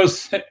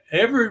 because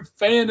every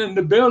fan in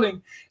the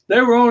building,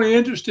 they were only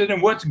interested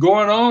in what's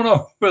going on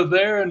over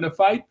there in the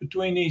fight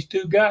between these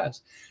two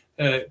guys.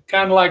 Kind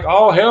of like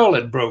all hell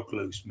had broke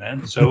loose,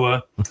 man.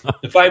 So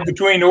the fight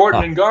between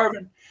Orton and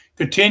Garvin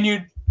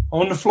continued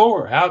on the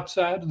floor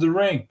outside of the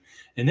ring.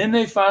 And then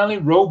they finally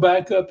rolled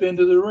back up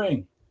into the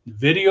ring. The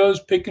video's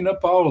picking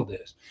up all of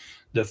this.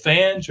 The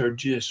fans are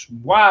just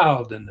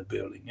wild in the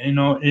building, and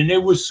it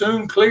was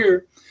soon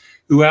clear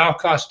who Al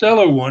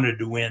Costello wanted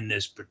to win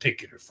this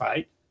particular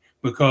fight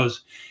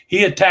because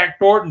he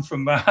attacked Orton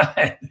from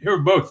behind. They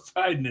were both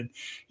fighting, and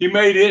he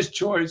made his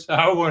choice.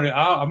 I'm going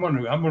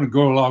to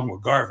go along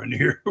with Garvin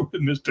here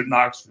with Mr.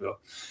 Knoxville,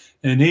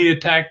 and he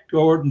attacked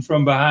Orton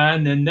from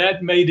behind, and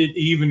that made it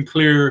even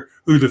clearer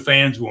who the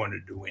fans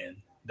wanted to win.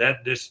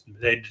 That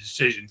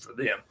decision for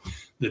them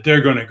that they're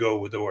going to go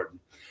with Orton.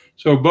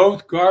 So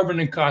both Garvin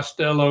and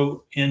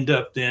Costello end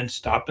up then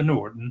stopping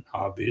Orton,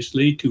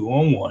 obviously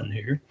 2-on-1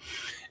 here.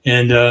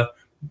 And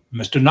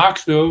Mr.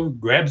 Knoxville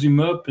grabs him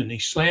up and he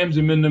slams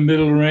him in the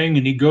middle of the ring,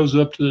 and he goes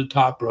up to the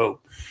top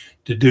rope.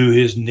 to do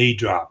his knee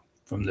drop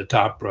from the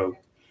top rope.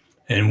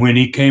 And when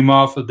he came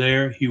off of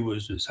there, he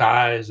was as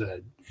high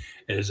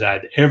as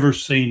I'd ever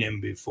seen him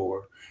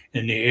before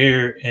in the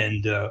air,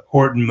 and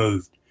Orton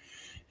moved.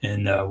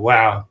 And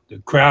wow, the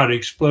crowd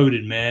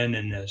exploded, man,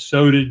 and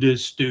so did the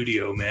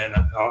studio, man,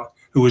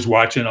 who was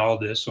watching all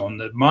this on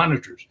the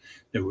monitors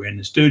that were in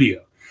the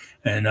studio.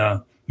 And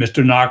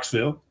Mr.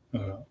 Knoxville,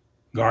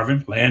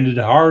 Garvin, landed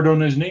hard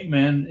on his knee,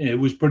 man. It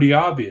was pretty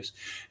obvious.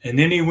 And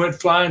then he went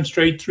flying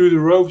straight through the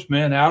ropes,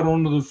 man, out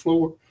onto the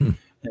floor.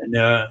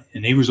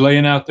 And he was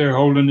laying out there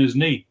holding his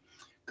knee.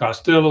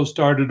 Costello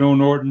started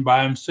on Orton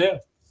by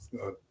himself.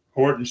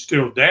 Orton's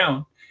still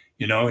down.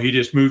 You know, he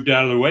just moved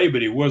out of the way,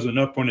 but he wasn't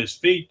up on his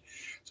feet.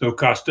 So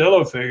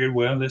Costello figured,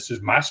 well, this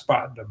is my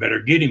spot. I better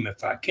get him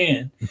if I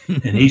can.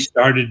 And he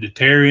started to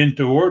tear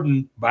into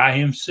Orton by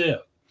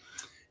himself.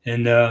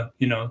 And,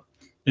 you know,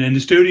 and the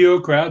studio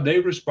crowd, they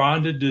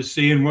responded to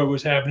seeing what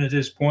was happening at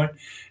this point.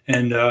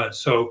 And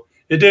so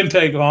it didn't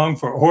take long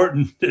for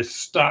Orton to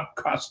stop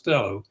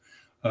Costello.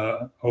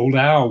 Old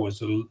Al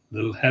was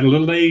had a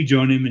little age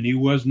on him, and he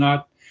was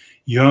not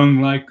young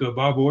like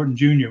Bob Orton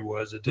Jr.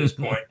 was at this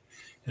point.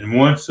 And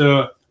once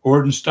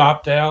Orton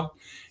stopped Al,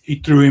 he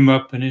threw him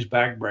up in his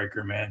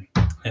backbreaker, man.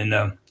 And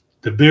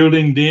the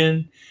building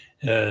then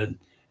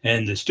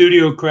and the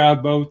studio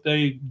crowd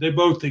they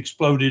both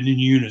exploded in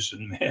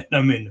unison, man.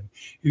 I mean,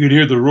 you could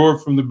hear the roar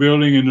from the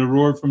building and the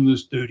roar from the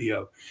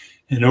studio.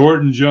 And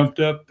Orton jumped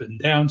up and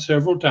down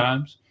several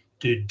times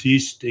to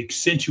just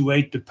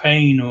accentuate the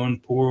pain on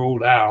poor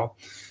old Al.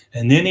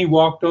 And then he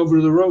walked over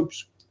to the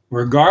ropes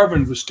where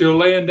Garvin was still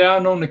laying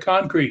down on the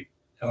concrete,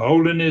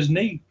 holding his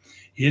knee.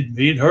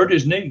 He'd hurt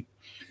his knee.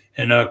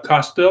 And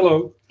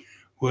Costello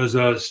was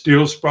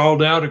still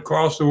sprawled out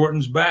across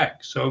Orton's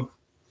back. So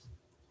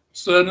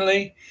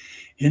suddenly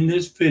in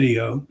this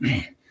video,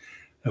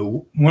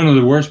 one of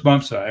the worst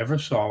bumps I ever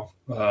saw,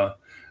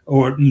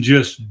 Orton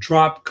just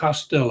dropped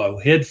Costello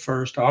head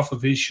first off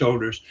of his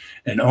shoulders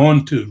and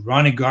onto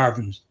Ronnie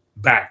Garvin's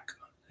back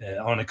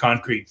on the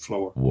concrete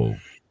floor. Whoa.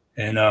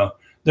 And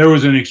there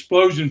was an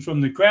explosion from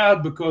the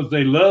crowd because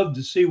they loved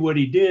to see what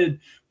he did.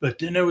 But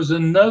then there was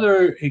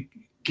another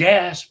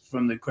gasp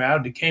from the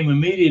crowd that came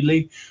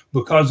immediately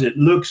because it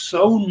looked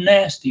so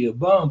nasty a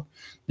bump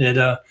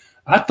that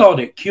I thought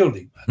it killed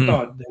him. I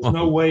thought there's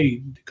no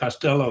way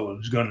Costello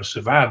was going to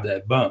survive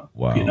that bump.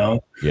 Wow. You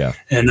know? Yeah.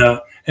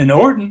 And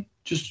Orton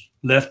just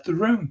left the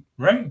room.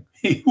 Right?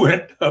 He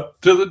went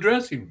up to the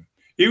dressing room.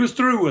 He was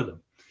through with him.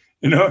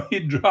 You know, he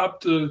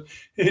dropped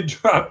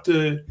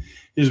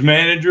his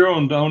manager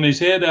on his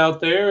head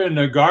out there,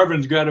 and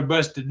Garvin's got a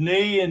busted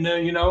knee, and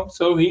you know,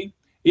 so he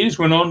just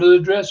went on to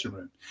the dressing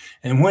room.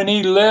 And when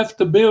he left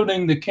the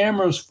building, the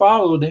cameras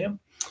followed him,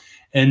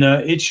 and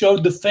it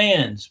showed the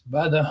fans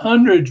by the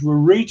hundreds were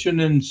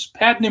reaching and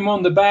patting him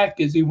on the back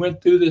as he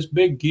went through this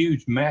big,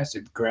 huge,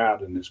 massive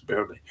crowd in this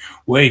building.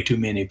 Way too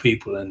many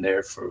people in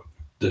there for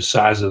the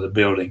size of the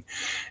building.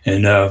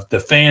 And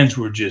the fans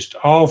were just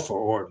all for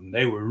Orton.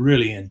 They were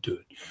really into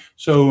it.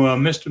 So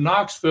Mr.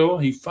 Knoxville,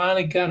 he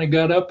finally kind of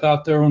got up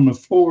out there on the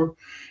floor,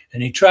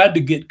 and he tried to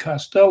get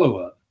Costello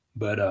up,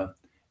 but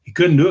he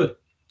couldn't do it.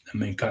 I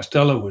mean,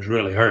 Costello was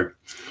really hurt.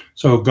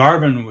 So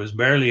Garvin was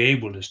barely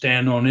able to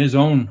stand on his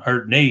own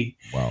hurt knee.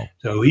 Wow.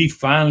 So he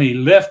finally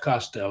left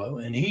Costello,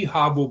 and he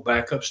hobbled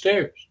back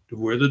upstairs to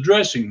where the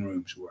dressing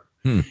rooms were.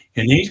 And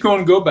he's going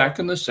to go back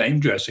in the same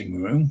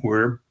dressing room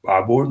where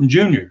Bob Orton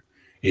Jr.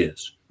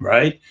 is,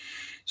 right?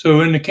 So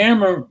in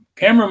the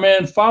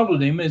cameraman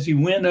followed him as he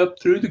went up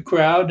through the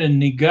crowd,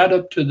 and he got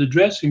up to the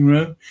dressing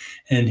room,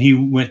 and he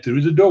went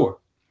through the door.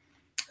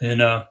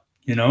 And, when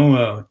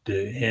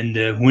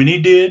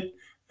he did,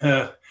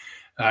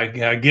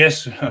 I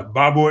guess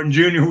Bob Orton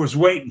Jr. was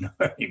waiting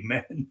on him,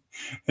 man.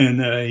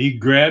 And he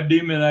grabbed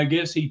him, and I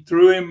guess he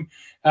threw him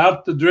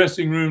out the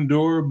dressing room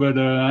door. But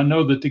I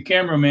know that the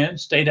cameraman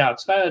stayed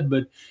outside.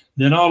 But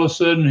then all of a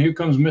sudden, here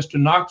comes Mr.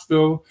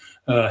 Knoxville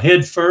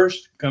head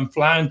first, come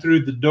flying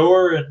through the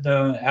door and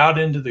out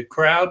into the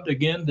crowd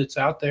again that's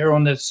out there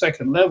on that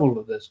second level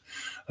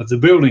of the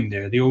building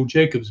there, the old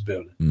Jacobs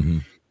building. Mm-hmm.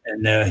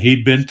 And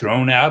he'd been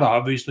thrown out,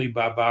 obviously,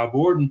 by Bob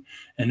Orton.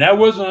 And that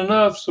wasn't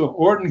enough. So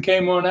Orton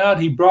came on out.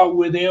 He brought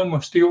with him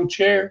a steel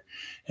chair,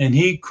 and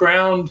he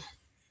crowned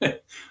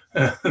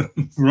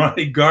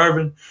Ronnie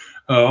Garvin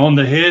on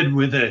the head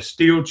with a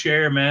steel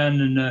chair,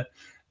 man. And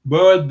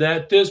but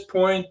at this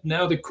point,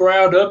 now the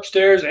crowd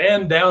upstairs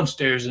and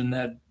downstairs in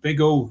that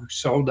big old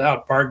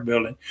sold-out park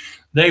building,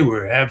 they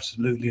were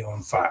absolutely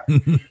on fire.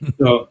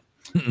 So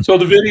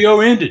the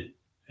video ended.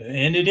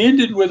 And it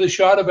ended with a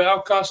shot of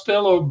Al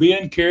Costello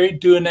being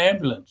carried to an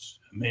ambulance.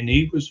 I mean,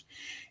 he was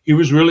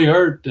really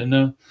hurt.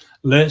 And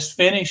Les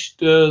finished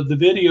the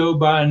video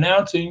by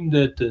announcing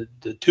that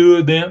the two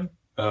of them,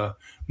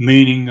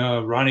 meaning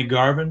Ronnie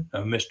Garvin,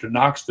 Mr.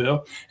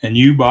 Knoxville, and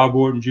you, Bob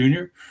Orton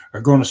Jr.,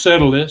 are going to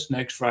settle this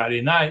next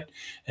Friday night.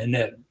 And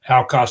that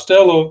Al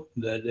Costello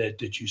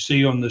that you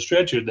see on the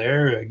stretcher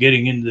there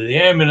getting into the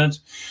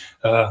ambulance,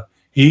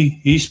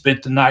 he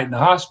spent the night in the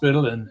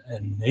hospital, and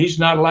he's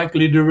not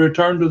likely to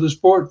return to the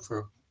sport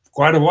for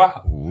quite a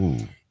while. Ooh.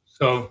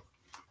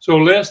 So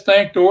let's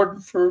thank Orton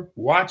for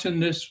watching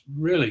this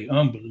really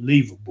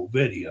unbelievable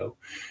video.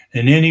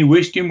 And then he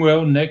wished him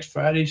well next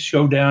Friday's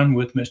showdown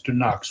with Mr.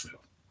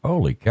 Knoxville.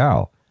 Holy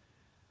cow.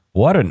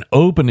 What an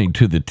opening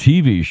to the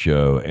TV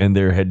show, and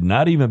there had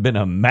not even been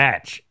a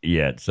match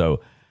yet.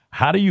 So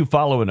how do you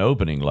follow an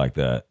opening like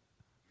that?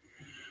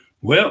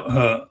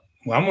 Well,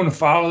 I'm going to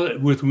follow it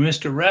with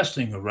Mr.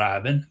 Wrestling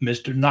arriving.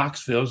 Mr.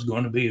 Knoxville is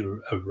going to be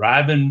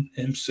arriving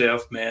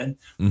himself, man.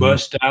 Mm-hmm.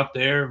 Bust out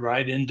there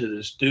right into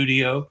the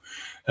studio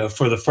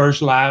for the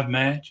first live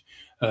match.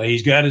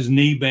 He's got his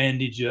knee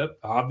bandage up.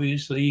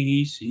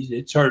 Obviously,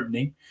 it's hurting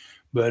him,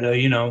 but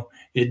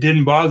it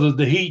didn't bother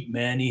the heat,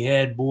 man.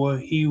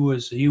 He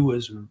was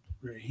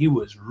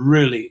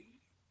really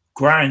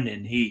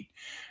grinding heat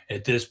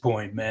at this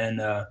point,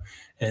 man.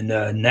 And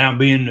now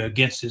being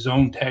against his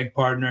own tag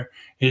partner,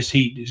 his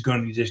heat is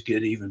going to just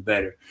get even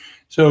better.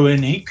 So,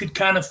 and he could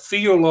kind of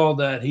feel all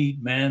that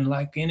heat, man,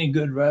 like any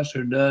good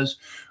wrestler does.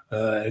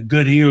 A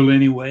good heel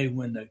anyway,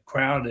 when the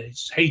crowd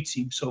hates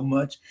him so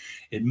much,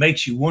 it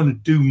makes you want to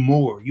do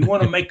more. You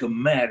want to make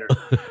them matter.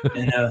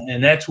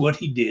 And that's what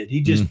he did.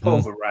 He just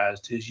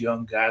pulverized his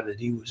young guy that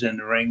he was in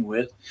the ring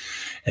with.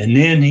 And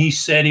then he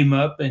set him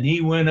up, and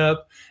he went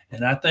up.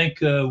 And I think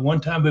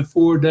one time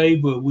before,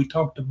 Dave, we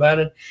talked about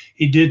it,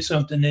 he did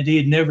something that he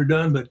had never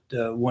done, but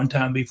one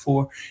time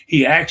before,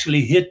 he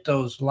actually hit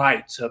those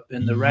lights up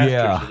in the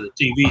rafters of the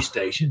TV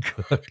station.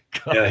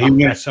 He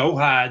went so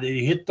high that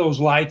he hit those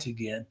lights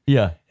again.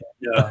 Yeah.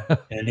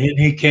 And then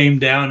he came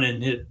down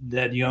and hit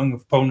that young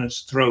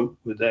opponent's throat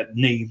with that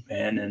knee,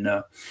 man. And,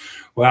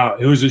 wow,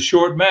 it was a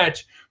short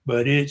match,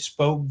 but it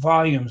spoke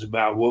volumes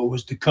about what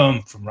was to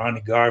come from Ronnie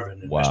Garvin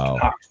and Mr.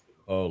 Knoxville.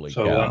 Holy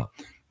cow.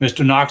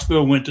 Mr.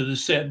 Knoxville went to the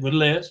set with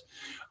Les.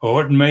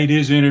 Orton made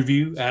his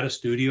interview out of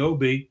Studio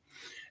B.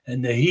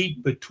 And the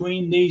heat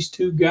between these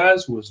two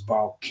guys was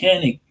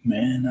volcanic,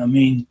 man. I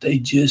mean, they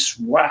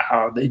just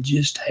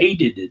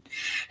hated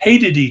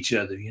each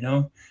other,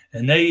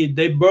 And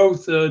they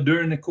both,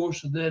 during the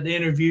course of that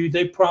interview,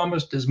 they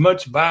promised as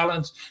much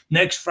violence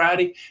next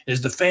Friday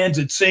as the fans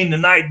had seen the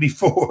night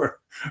before,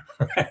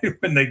 right?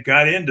 When they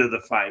got into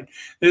the fight.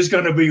 It's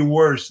going to be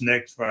worse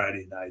next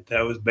Friday night.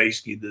 That was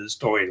basically the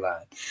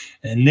storyline.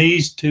 And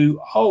these two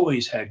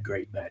always had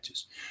great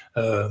matches.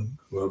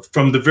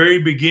 From the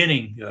very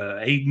beginning,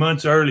 8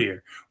 months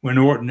earlier, when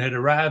Orton had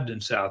arrived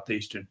in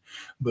Southeastern.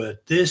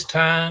 But this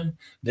time,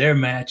 their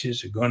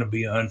matches are going to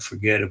be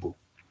unforgettable.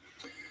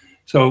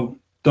 So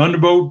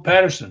Thunderbolt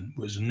Patterson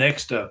was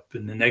next up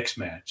in the next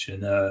match.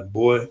 And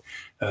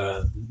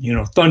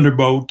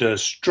Thunderbolt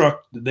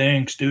struck the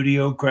dang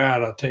studio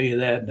crowd, I'll tell you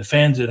that. And the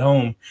fans at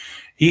home,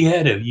 he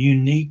had a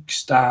unique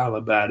style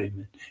about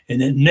him.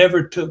 And it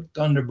never took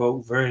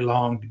Thunderbolt very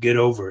long to get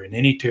over in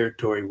any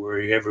territory where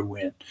he ever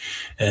went.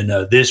 And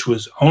this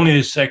was only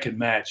his second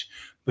match,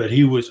 but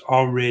he was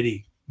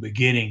already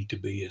beginning to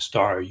be a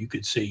star. You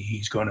could see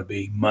he's going to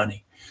be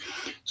money.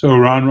 So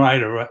Ron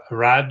Wright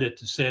arrived at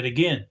the set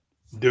again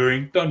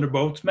during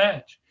Thunderbolt's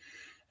match.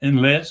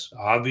 And Les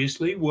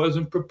obviously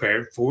wasn't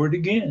prepared for it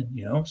again,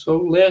 So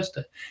Les,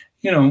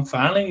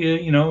 finally,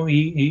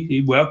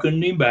 he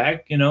welcomed him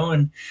back,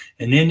 and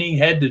then he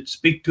had to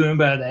speak to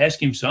him about,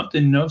 ask him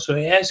something, So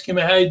he asked him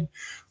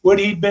what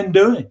he'd been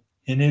doing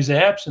in his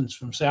absence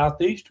from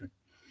Southeastern.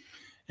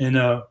 And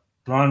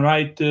Ron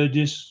Wright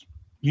just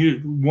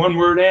one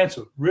word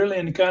answer, really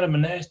in kind of a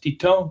nasty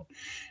tone.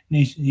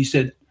 And he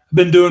said, "I've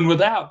been doing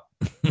without."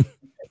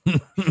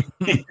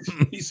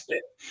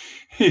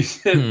 he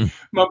said,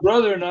 "My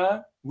brother and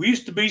I, we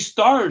used to be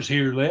stars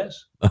here,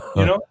 Les.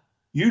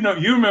 You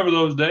remember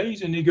those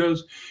days." And he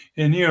goes,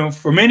 and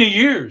for many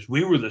years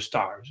we were the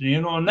stars.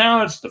 And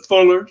now it's the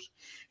Fullers,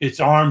 it's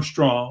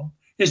Armstrong,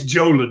 it's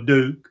Joe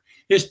Leduc,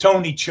 it's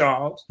Tony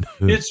Charles,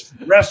 it's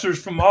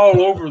wrestlers from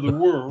all over the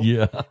world.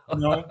 Yeah.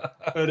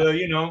 But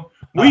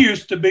we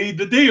used to be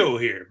the deal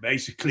here,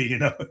 basically.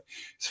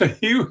 So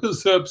he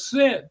was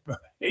upset,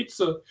 right?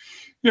 So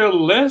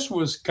Les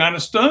was kind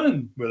of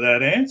stunned by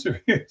that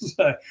answer. He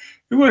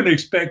wasn't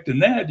expecting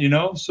that,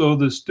 So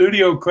the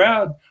studio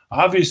crowd,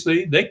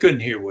 obviously, they couldn't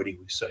hear what he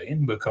was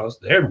saying because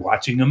they're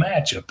watching a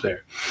match up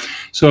there.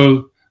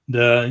 So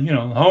the,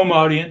 home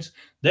audience,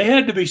 they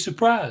had to be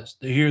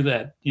surprised to hear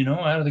that,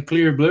 out of the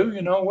clear blue,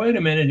 wait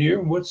a minute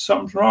here,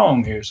 something's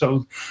wrong here.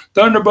 So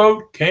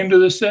Thunderbolt came to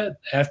the set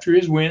after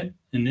his win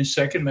in his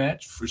second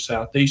match for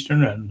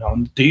Southeastern and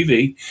on the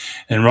TV,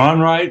 and Ron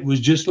Wright was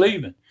just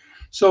leaving.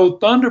 So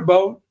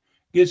Thunderbolt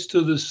gets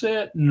to the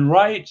set, and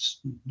Wright's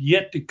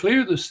yet to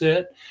clear the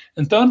set,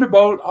 and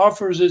Thunderbolt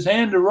offers his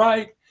hand to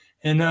Wright,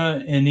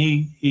 and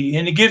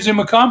he gives him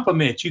a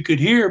compliment. You could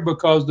hear,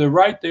 because they're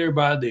right there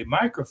by the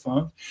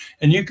microphone,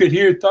 and you could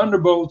hear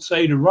Thunderbolt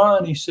say to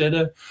Ron, he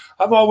said,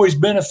 "I've always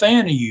been a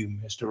fan of you,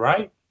 Mr.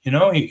 Wright."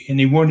 And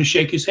he wanted to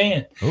shake his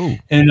hand. Ooh.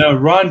 And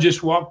Ron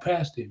just walked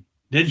past him,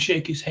 didn't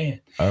shake his hand.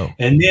 Oh.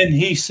 And then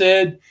he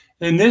said,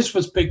 and this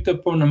was picked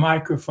up on the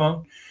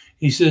microphone,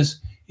 he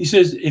says,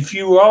 "If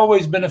you've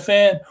always been a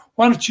fan,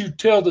 why don't you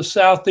tell the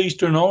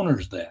Southeastern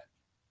owners that?"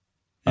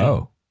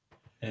 Oh.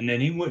 and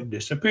then he went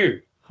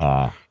disappeared.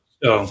 Ah.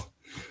 So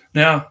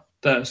now,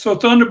 so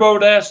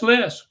Thunderbolt asked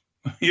Les,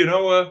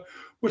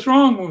 what's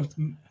wrong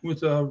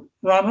with Ron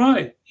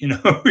Wright?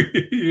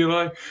 You're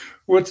like,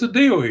 what's the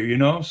deal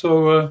here?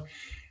 So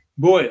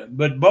boy,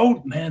 but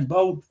Bolt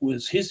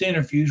was, his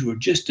interviews were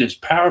just as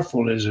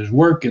powerful as his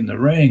work in the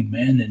ring,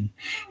 man. And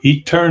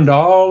he turned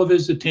all of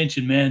his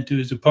attention, man, to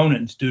his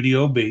opponent in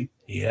Studio B.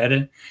 He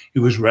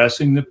was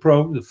wrestling the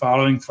pro the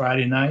following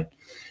Friday night,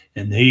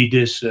 and he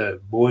just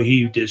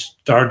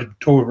started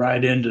tore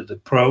right into the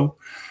pro,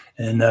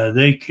 and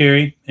they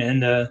carried,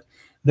 and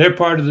they're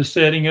part of the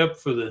setting up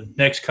for the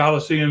next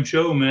Coliseum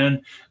show,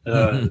 man.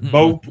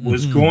 Bolt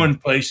was going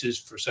places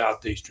for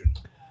Southeastern.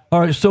 All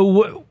right,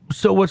 so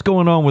what's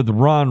going on with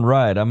Ron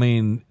Wright? I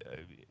mean,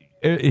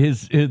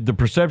 the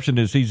perception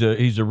is he's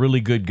a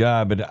really good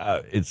guy, but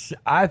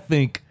I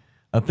think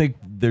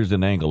there's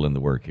an angle in the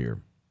work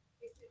here.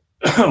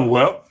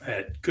 Well,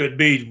 that could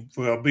be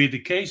the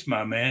case,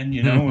 my man.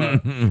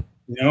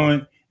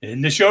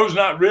 And the show's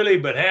not really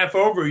but half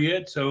over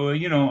yet, so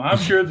I'm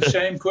sure the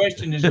same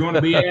question is going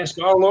to be asked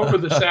all over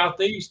the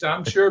Southeast.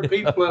 I'm sure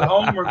people at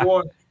home are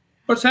going,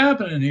 "What's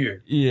happening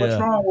here? Yeah.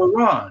 What's wrong with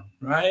Ron?"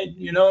 Right?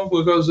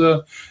 Because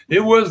it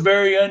was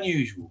very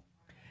unusual.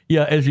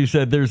 Yeah, as you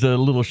said, there's a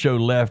little show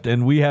left,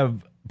 and we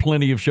have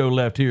plenty of show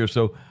left here.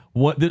 So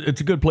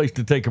it's a good place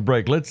to take a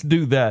break. Let's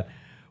do that.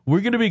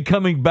 We're going to be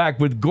coming back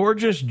with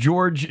Gorgeous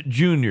George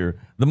Jr.,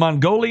 the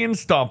Mongolian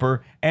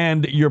Stomper,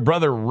 and your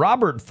brother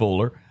Robert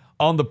Fuller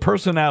on the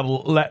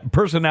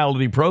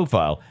personality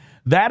profile.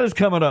 That is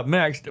coming up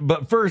next.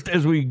 But first,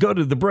 as we go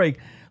to the break,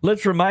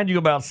 let's remind you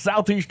about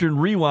Southeastern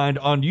Rewind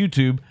on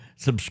YouTube.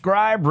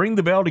 Subscribe, ring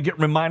the bell to get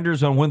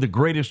reminders on when the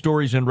greatest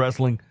stories in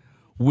wrestling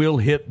will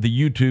hit the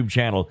YouTube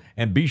channel.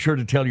 And be sure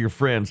to tell your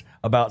friends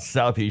about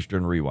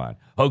Southeastern Rewind.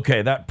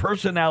 Okay, that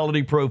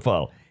personality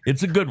profile,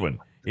 it's a good one.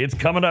 It's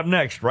coming up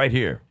next right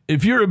here.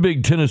 If you're a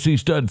big Tennessee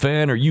Stud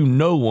fan or you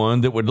know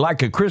one that would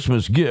like a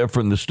Christmas gift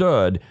from the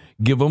Stud,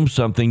 give them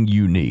something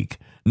unique.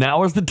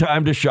 Now is the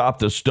time to shop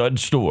the Stud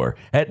store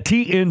at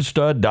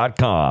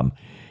tnstud.com.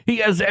 He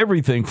has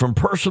everything from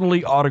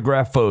personally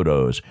autographed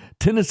photos,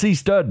 Tennessee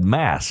Stud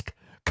mask,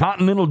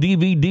 Continental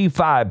DVD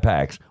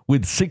 5-packs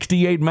with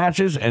 68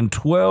 matches and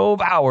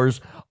 12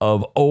 hours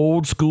of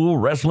old school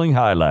wrestling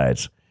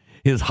highlights.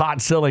 His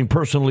hot-selling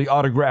personally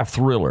autographed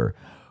thriller,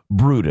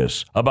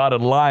 Brutus, about a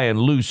lion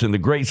loose in the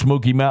Great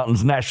Smoky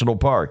Mountains National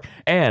Park,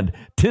 and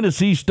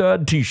Tennessee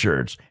Stud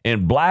t-shirts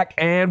in black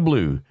and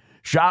blue.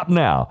 Shop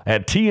now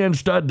at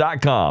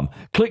tnstud.com.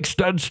 Click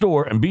Stud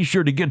Store and be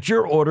sure to get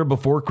your order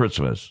before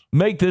Christmas.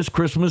 Make this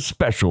Christmas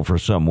special for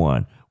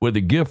someone with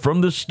a gift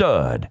from the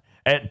Stud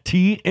at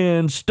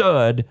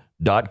tnstud.com.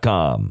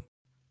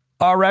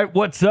 All right,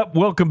 what's up?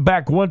 Welcome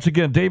back once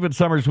again. David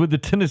Summers with the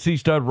Tennessee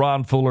Stud,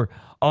 Ron Fuller,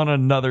 on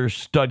another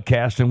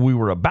Studcast, and we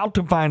were about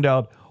to find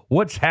out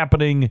what's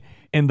happening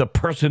in the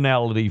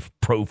personality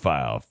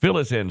profile. Fill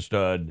us in,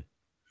 Stud.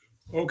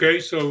 Okay,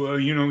 so,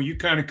 you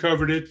kind of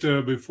covered it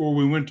before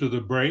we went to the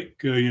break.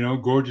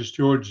 Gorgeous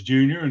George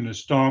Jr. and the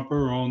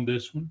Stomper on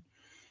this one.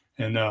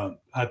 And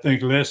I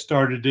think Les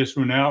started this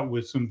one out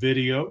with some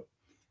video.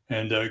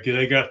 And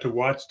they got to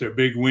watch their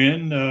big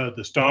win, the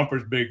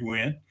Stomper's big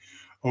win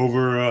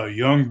over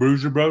young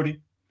Bruiser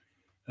Brody,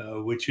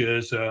 which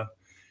is, and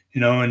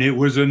it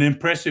was an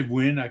impressive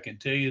win. I can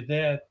tell you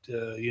that,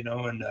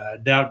 and I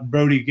doubt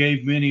Brody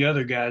gave many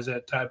other guys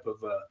that type of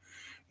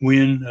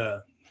win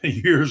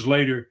years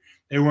later.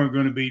 They weren't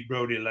going to beat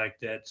Brody like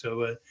that.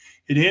 So it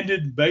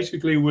ended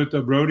basically with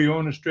Brody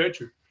on a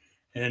stretcher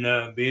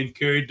and being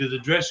carried to the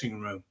dressing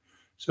room.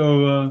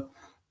 So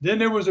then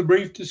there was a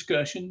brief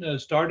discussion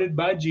started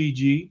by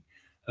Gigi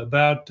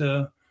about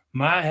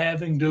my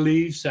having to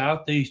leave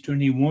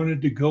Southeastern. He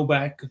wanted to go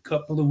back a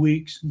couple of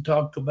weeks and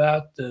talk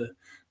about the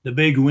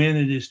big win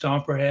that his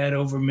Stomper had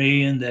over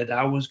me and that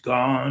I was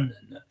gone.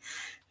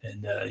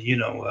 And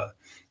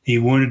he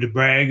wanted to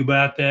brag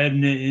about that,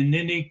 and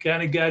then he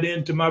kind of got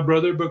into my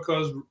brother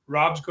because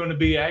Rob's going to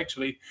be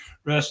actually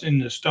wrestling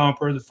the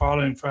Stomper the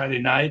following Friday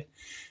night,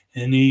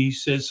 and he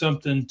said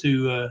something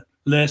to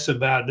Les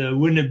about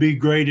wouldn't it be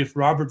great if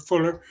Robert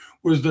Fuller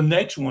was the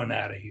next one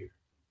out of here,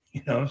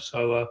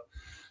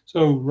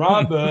 So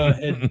Rob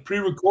had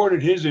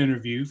pre-recorded his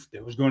interview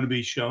that was going to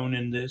be shown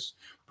in this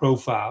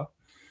profile,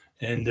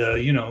 and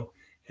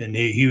and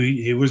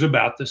he was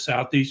about the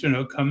Southeastern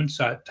upcoming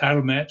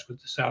title match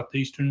with the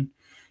Southeastern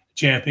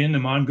champion, the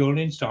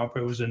Mongolian Stomper.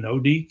 It was a no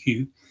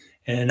DQ,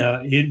 and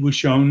it was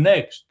shown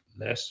next.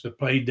 Les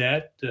played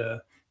that.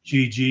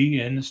 Gigi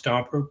and the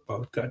Stomper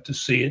both got to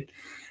see it,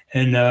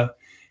 and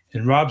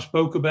Rob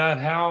spoke about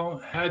how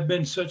it had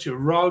been such a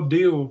raw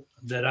deal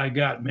that I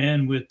got,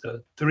 man, with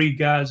 3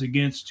 guys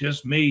against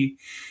just me,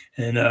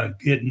 and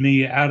getting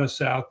me out of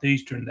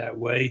Southeastern that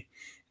way.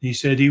 And he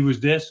said he was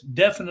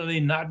definitely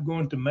not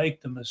going to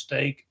make the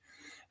mistake,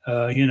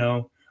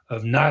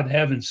 of not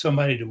having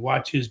somebody to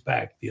watch his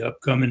back. The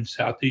upcoming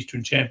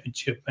Southeastern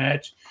Championship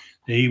match,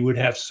 that he would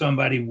have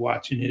somebody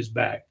watching his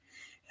back.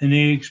 And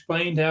he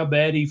explained how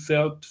bad he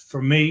felt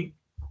for me,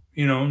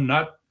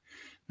 not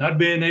not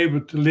being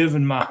able to live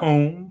in my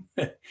home,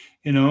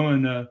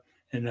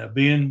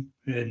 being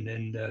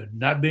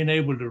not being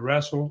able to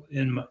wrestle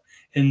in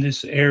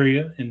this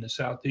area, in the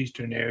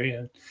southeastern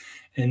area.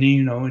 And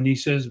he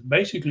says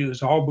basically it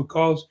was all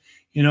because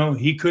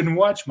he couldn't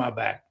watch my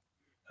back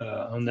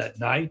on that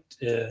night.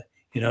 That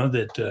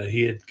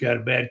he had got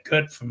a bad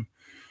cut from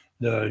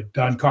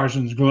Don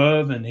Carson's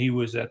glove, and he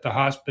was at the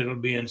hospital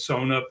being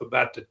sewn up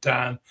about the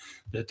time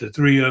that the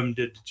three of them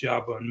did the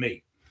job on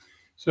me.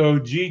 So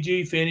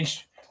Gigi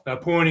finished by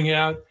pointing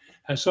out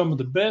how some of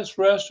the best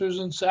wrestlers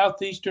in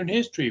Southeastern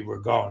history were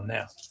gone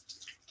now.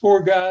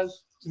 Poor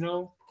guys,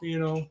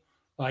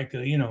 like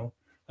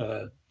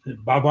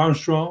Bob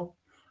Armstrong,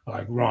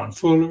 like Ron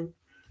Fuller.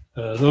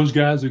 Those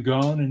guys are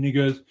gone, and he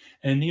goes,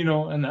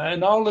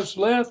 and all that's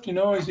left, he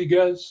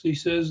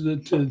says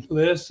that to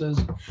Les says,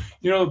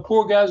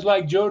 poor guys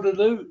like Joe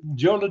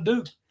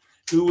Leduc,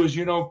 who was,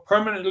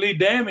 permanently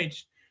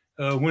damaged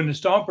when the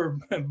Stomper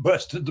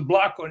busted the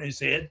block on his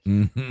head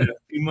a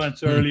few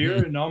months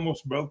earlier and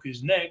almost broke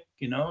his neck.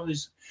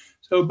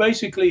 So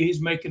basically,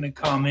 he's making a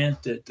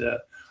comment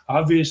that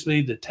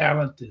obviously the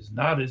talent is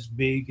not as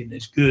big and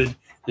as good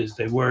as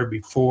they were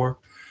before,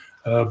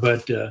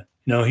 but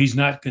he's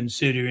not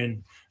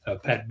considering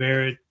Pat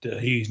Barrett.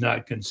 He's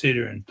not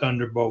considering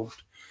Thunderbolt.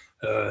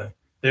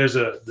 There's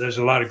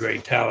a lot of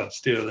great talent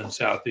still in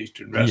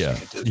Southeastern wrestling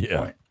at this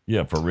point.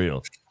 Yeah, for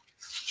real.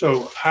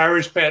 So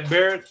Irish Pat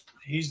Barrett,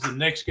 he's the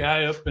next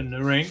guy up in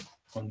the ring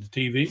on the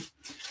TV.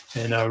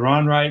 And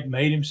Ron Wright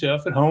made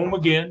himself at home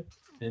again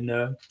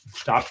and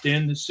stopped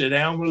in to sit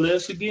down with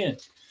Les again.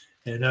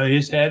 And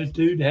his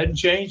attitude hadn't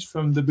changed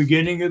from the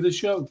beginning of the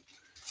show.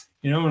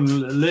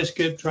 And Les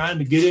kept trying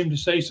to get him to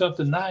say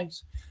something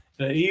nice,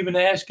 even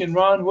asking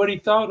Ron what he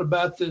thought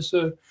about this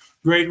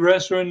great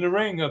wrestler in the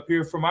ring up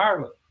here from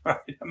Ireland. Right?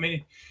 I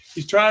mean,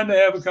 he's trying to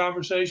have a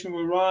conversation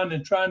with Ron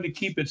and trying to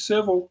keep it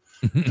civil,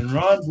 and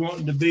Ron's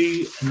wanting to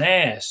be an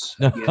ass,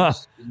 I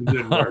guess is a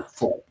good word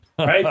for it,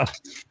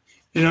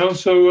 right?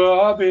 So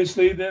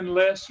obviously then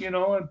Les,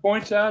 and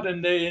points out,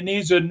 and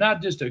he's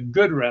not just a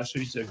good wrestler,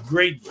 he's a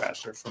great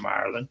wrestler from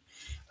Ireland,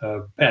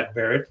 Pat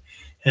Barrett.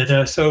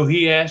 And so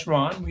he asked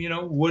Ron,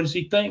 what does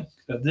he think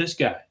of this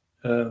guy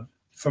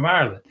from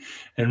Ireland?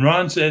 And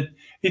Ron said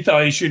he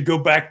thought he should go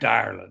back to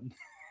Ireland.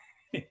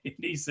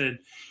 He said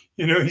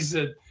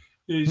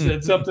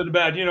something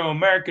about,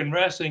 American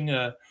wrestling,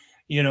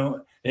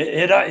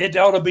 it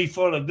ought to be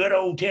full of good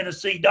old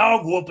Tennessee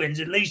dog whoopings,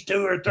 at least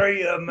 2 or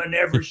 3 of them in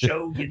every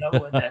show, and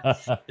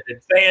that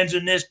fans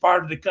in this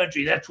part of the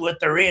country, that's what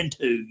they're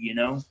into,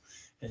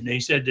 And he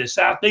said the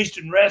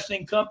Southeastern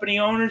Wrestling Company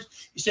owners,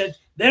 he said,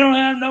 they don't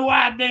have no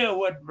idea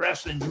what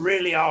wrestling's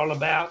really all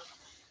about.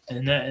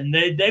 And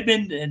they've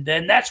been,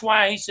 and that's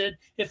why he said,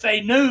 if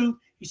they knew,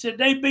 he said,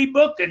 they'd be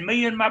booking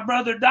me and my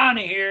brother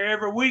Donnie here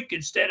every week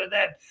instead of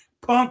that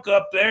punk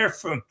up there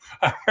from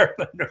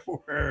Ireland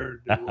or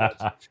where it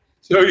was.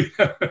 So,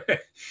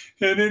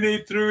 and then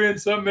he threw in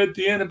something at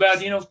the end about,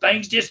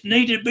 things just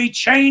need to be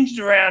changed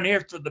around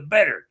here for the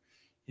better,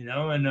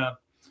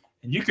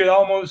 and you could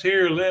almost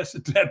hear Les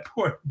at that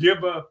point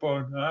give up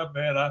on,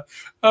 man, I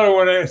don't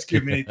want to ask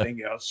him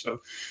anything else.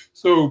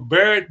 So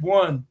Barrett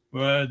won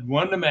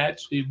the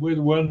match with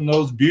one of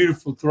those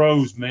beautiful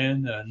throws,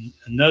 man.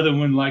 Another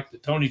one like the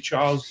Tony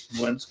Charles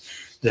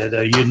ones that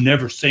you'd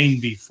never seen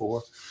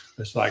before.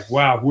 It's like,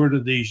 wow, where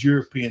did these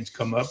Europeans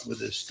come up with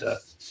this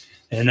stuff?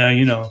 And,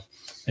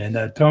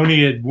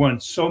 Tony had won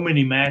so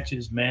many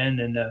matches, man.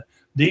 And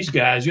these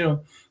guys,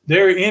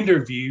 their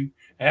interview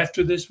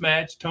after this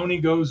match, Tony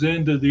goes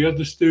into the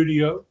other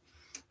studio.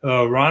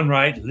 Ron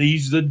Wright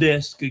leaves the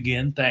desk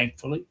again,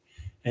 thankfully.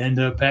 And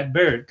Pat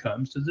Barrett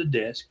comes to the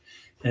desk.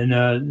 And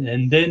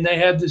then they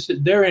have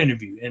their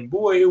interview. And,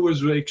 boy, it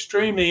was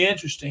extremely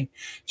interesting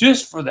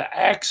just for the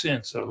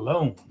accents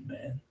alone,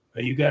 man.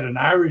 You got an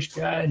Irish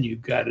guy and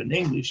you've got an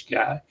English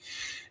guy.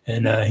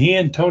 And he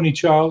and Tony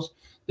Charles,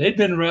 they'd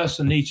been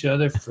wrestling each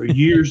other for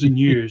years and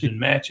years in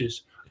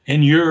matches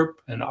in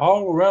Europe and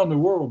all around the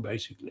world,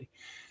 basically.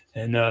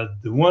 And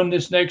the one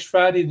this next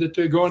Friday that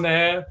they're going to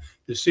have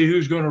to see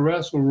who's going to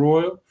wrestle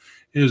Royal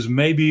is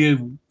maybe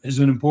as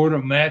an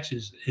important match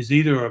as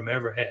either of them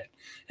ever had.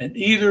 And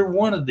either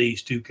one of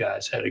these two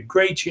guys had a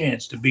great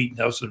chance to beat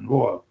Nelson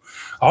Royal.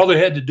 All they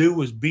had to do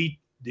was beat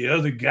the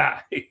other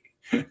guy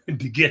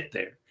to get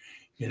there,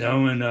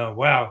 and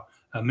wow,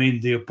 I mean,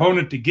 the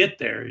opponent to get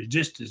there is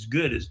just as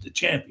good as the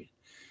champion.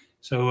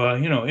 So,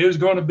 it was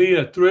going to be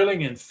a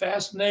thrilling and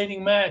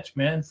fascinating match,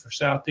 man, for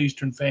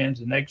Southeastern fans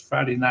the next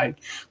Friday night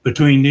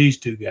between these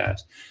two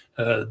guys.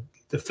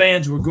 The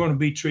fans were going to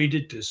be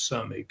treated to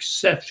some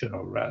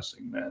exceptional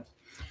wrestling, man.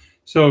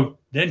 So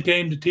then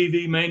came the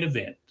TV main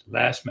event,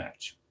 last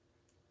match,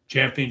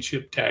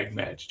 championship tag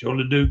match. Joe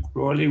Leduc,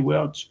 Roy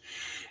Welch.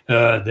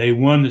 They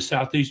won the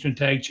Southeastern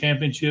Tag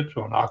Championships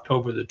on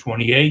October the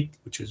 28th,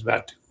 which was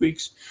about 2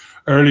 weeks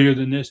earlier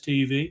than this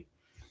TV.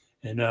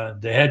 And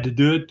they had to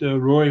do it.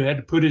 Roy had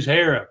to put his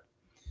hair up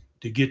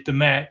to get the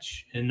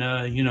match. And,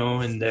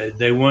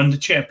 they won the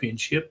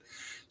championship.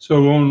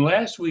 So on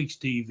last week's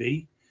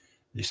TV,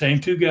 the same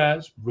two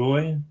guys,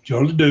 Roy and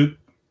Joe Leduc,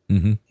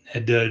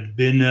 had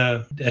been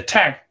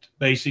attacked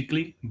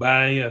basically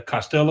by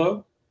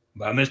Costello,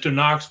 by Mr.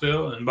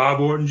 Knoxville, and Bob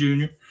Orton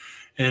Jr.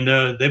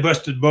 And they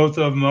busted both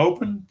of them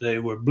open. They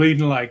were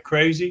bleeding like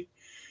crazy,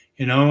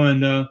 you know,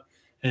 and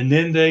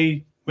then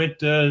they went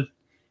the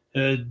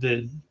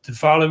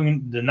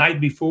night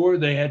before,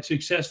 they had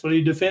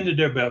successfully defended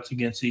their belts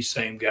against these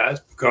same guys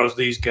because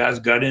these guys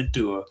got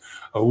into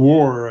a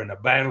war and a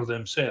battle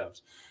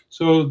themselves.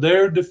 So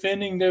they're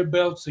defending their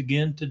belts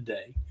again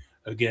today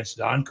against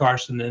Don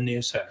Carson and the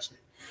Assassin.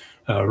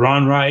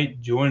 Ron Wright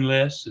joined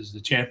Les as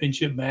the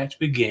championship match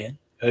began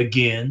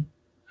again.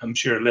 I'm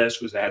sure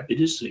Les was happy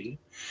to see it.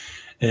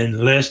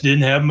 And Les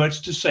didn't have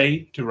much to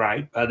say to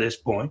Wright by this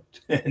point,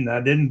 and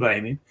I didn't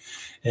blame him.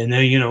 And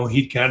then, you know,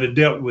 he'd kind of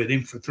dealt with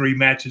him for 3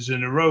 matches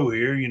in a row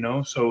here, you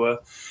know. So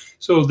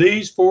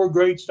these 4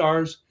 great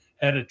stars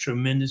had a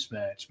tremendous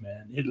match,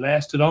 man. It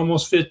lasted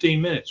almost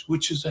 15 minutes,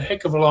 which is a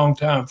heck of a long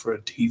time for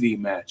a TV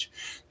match.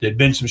 There'd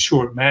been some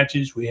short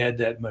matches. We had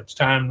that much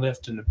time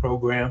left in the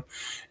program,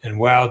 and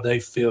wow, they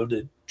filled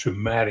it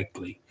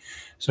dramatically.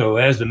 So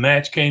as the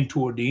match came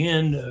toward the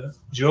end,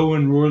 Joe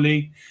and Roy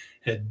Lee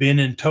had been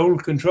in total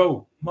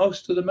control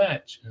most of the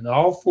match. And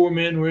all 4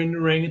 men were in the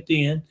ring at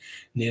the end.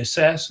 And the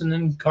Assassin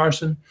and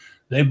Carson,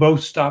 they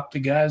both stopped the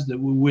guys that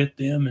were with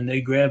them, and they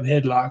grabbed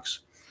headlocks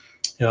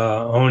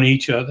on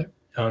each other,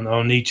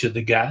 on each of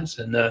the guys.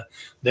 And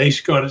they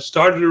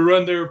started to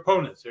run their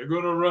opponents. They're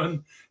going to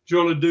run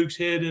Joe Leduc's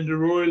head into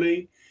Roy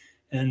Lee.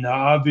 And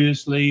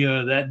obviously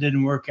that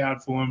didn't work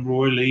out for him.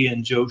 Roy Lee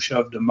and Joe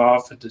shoved him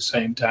off at the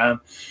same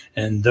time.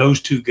 And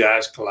those 2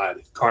 guys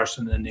collided,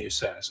 Carson and the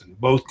Assassin,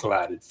 both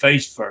collided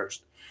face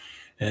first.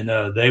 And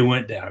they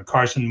went down.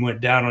 Carson went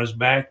down on his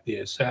back. The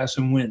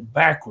Assassin went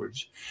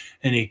backwards,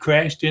 and he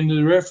crashed into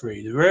the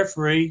referee. The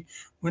referee,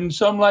 when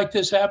something like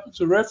this happens,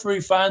 the referee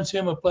finds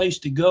him a place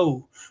to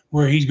go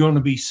where he's going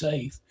to be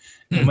safe,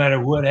 no matter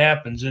what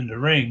happens in the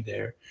ring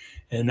there.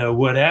 And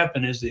what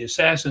happened is the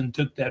Assassin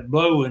took that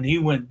blow, and he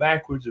went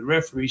backwards. The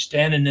referee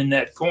standing in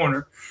that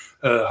corner,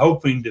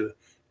 hoping to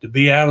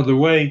be out of the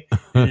way.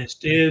 And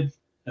instead,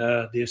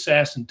 the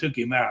Assassin took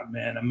him out,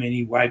 man. I mean,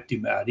 he wiped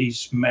him out. He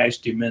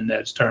smashed him in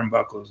that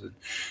turnbuckles,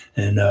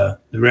 and the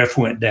ref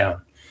went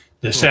down.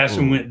 The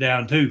Assassin went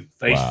down too,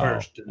 face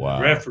first. And the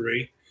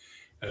referee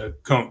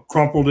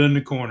crumpled in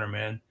the corner,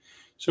 man.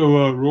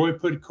 So Roy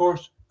put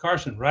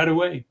Carson right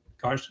away.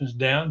 Carson's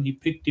down. He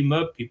picked him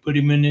up. He put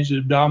him in his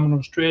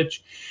abdominal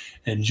stretch,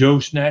 and Joe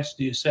snatched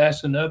the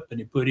Assassin up, and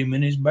he put him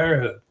in his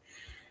bear hug.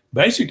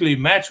 Basically,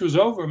 match was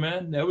over,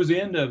 man. That was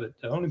the end of it.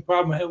 The only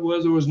problem I had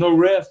was there was no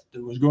ref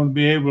that was going to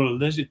be able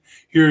to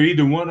hear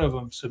either one of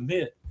them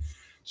submit.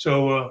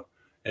 So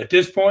at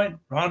this point,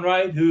 Ron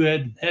Wright, who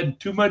had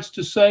too much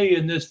to say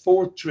in this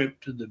 4th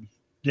trip to the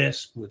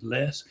desk with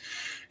Les,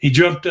 he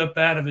jumped up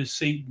out of his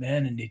seat,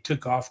 man, and he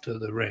took off to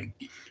the ring.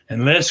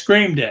 And Les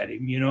screamed at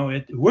him, you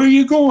know, where are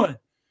you going?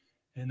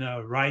 And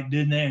Wright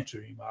didn't answer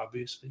him,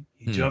 obviously.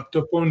 He jumped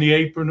up on the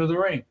apron of the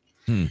ring.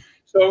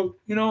 So,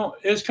 you know,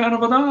 it's kind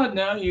of an odd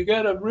now. You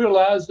got to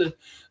realize that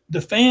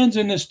the fans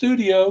in the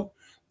studio,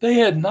 they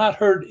had not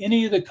heard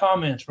any of the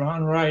comments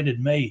Ron Wright had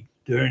made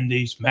during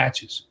these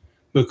matches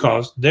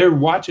because they're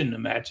watching the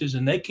matches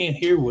and they can't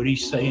hear what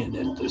he's saying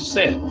at the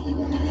set.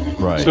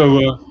 Right.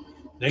 So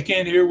they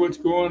can't hear what's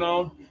going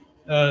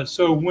on.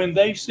 So when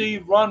they see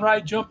Ron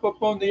Wright jump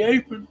up on the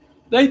apron,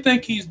 they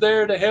think he's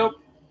there to help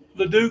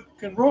Leduc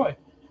and Roy.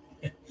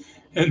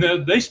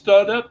 And they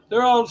stood up.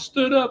 They're all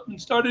stood up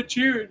and started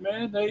cheering,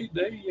 man.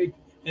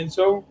 And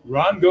so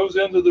Ron goes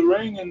into the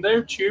ring, and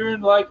they're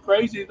cheering like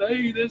crazy.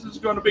 This is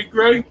going to be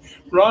great.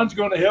 Ron's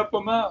going to help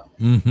them out.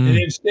 And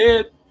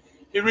instead,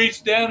 he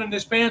reached down in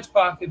his pants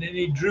pocket, and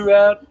he drew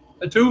out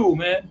a tool,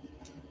 man,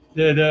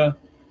 that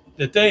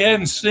they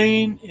hadn't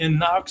seen in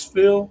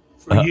Knoxville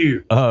for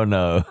years. Oh,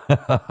 no.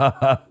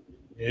 Yeah,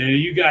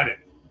 you got it.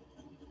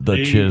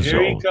 The chisel.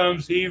 Here he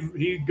comes.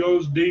 He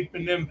goes deep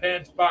in them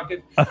pants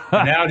pocket,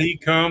 and out he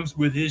comes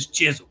with his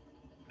chisel.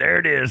 There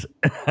it is.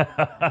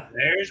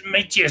 There's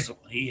my chisel.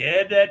 He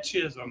had that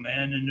chisel,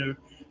 man, and the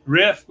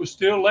ref was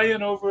still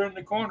laying over in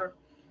the corner,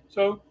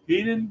 so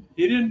he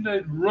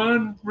didn't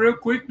run real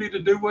quickly to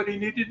do what he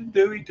needed to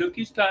do. He took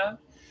his time,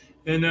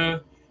 and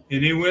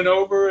he went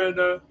over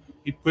and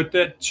he put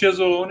that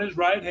chisel on his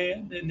right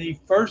hand, and he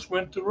first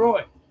went to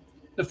Roy.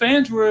 The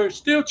fans were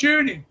still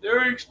cheering him. They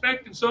were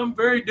expecting something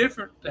very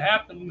different to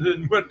happen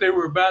than what they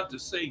were about to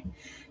see.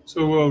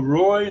 So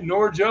Roy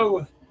nor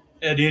Joe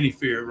had any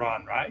fear of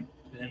Ron Wright,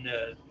 and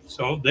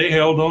so they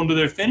held on to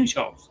their finish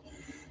holds.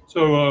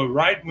 So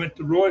Wright went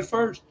to Roy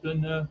first,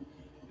 and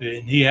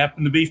he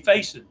happened to be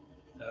facing.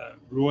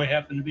 Roy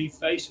happened to be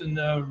facing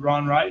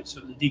Ron Wright so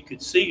that he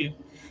could see him,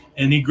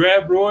 and he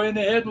grabbed Roy in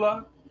the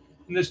headlock,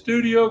 and the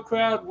studio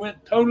crowd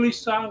went totally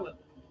silent.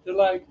 They're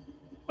like,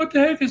 "What the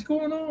heck is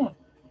going on?"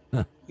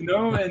 You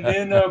know, and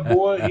then,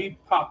 boy, he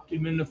popped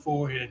him in the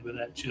forehead with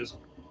that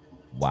chisel.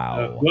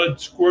 Wow.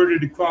 Blood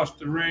squirted across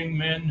the ring,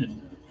 man,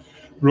 and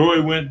Roy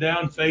went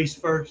down face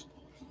first.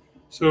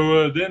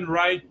 So then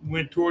Wright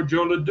went toward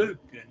Joe Leduc,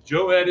 and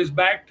Joe had his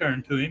back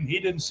turned to him. He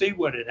didn't see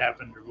what had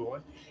happened to Roy.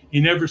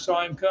 He never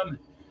saw him coming.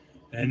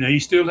 And he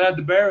still had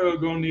the bear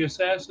hug on the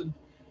assassin.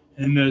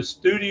 And the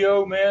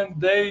studio, man,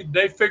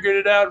 they figured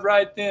it out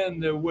right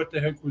then what the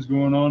heck was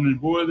going on.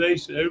 And boy, they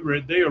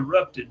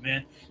erupted,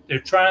 man. They're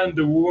trying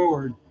to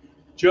warn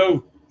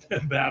Joe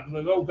about,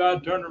 oh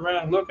God, turn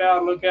around, look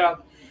out, look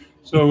out.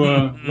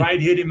 So Wright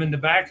hit him in the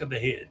back of the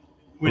head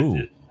with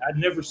it. I'd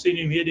never seen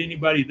him hit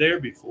anybody there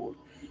before.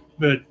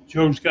 But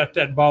Joe's got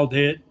that bald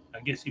head. I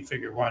guess he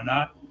figured, why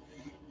not?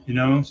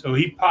 So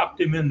he popped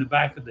him in the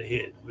back of the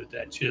head with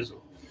that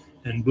chisel.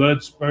 And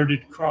blood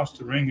spurted across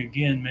the ring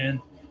again,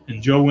 man.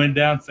 And Joe went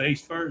down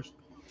face first.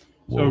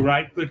 Whoa. So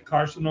Wright put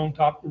Carson on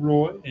top of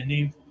Roy, and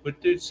he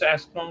put the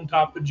assassin on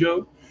top of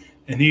Joe,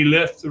 and he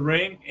left the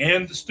ring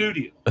and the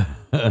studio.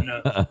 And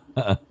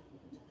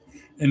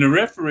the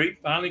referee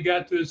finally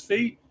got to his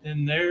feet,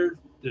 and there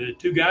the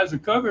two guys are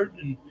covered.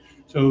 And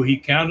so he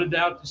counted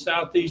out the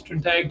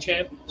Southeastern Tag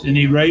Champions, and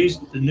he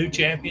raised the new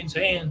champions'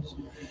 hands.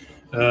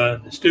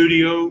 The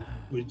studio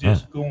was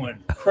just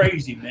going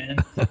crazy, man,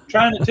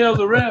 trying to tell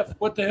the ref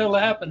what the hell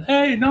happened.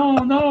 Hey, no,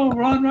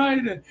 Ron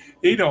Wright.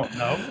 He don't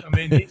know. I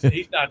mean,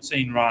 he's not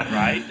seen Ron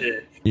Wright.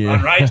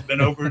 Ron Wright's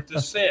been over at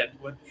the set.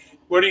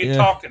 What are you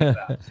talking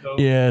about? So,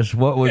 yes,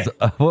 what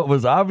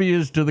was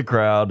obvious to the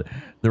crowd,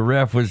 the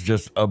ref was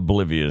just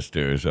oblivious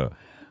to. So,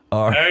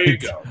 all there right. You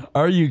go.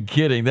 Are you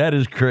kidding? That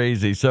is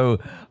crazy. So,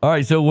 all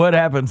right. So, what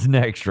happens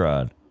next,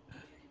 Ron?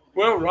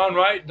 Well, Ron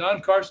Wright,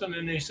 Don Carson,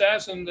 and the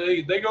assassin,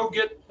 they go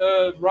get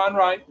Ron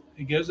Wright.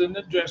 He goes in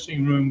the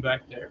dressing room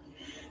back there.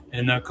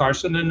 And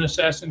Carson and the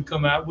assassin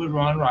come out with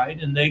Ron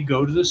Wright, and they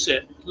go to the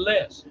set with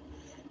Les.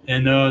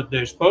 And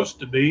they're supposed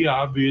to be,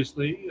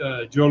 obviously,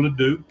 Joe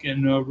Leduc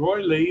and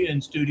Roy Lee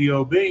in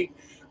Studio B,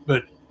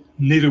 but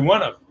neither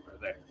one of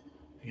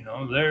them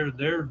are there.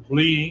 They're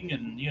bleeding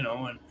and,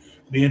 and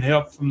being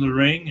helped from the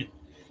ring.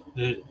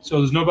 And so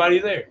there's nobody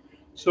there.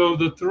 So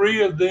the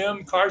three of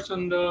them,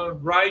 Carson,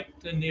 Wright,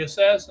 and the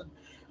assassin,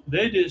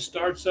 they just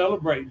start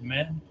celebrating,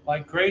 man,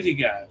 like crazy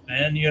guys,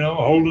 man,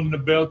 holding the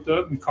belt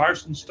up. And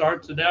Carson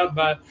starts it out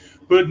by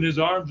putting his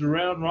arms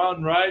around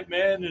Ron Wright,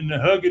 man, and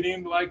hugging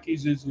him like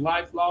he's his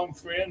lifelong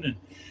friend.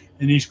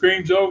 And he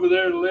screams over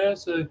there to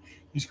Les.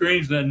 He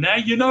screams, now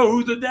you know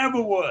who the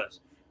devil was.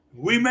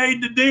 We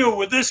made the deal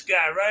with this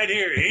guy right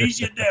here. He's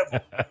your devil,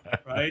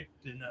 right?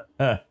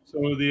 And,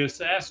 so the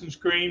assassin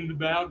screamed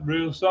about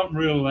something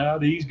real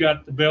loud. He's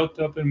got the belt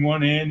up in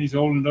one hand. He's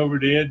holding it over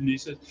the head, and he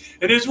says,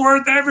 "And it's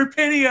worth every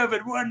penny of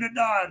it, wasn't it,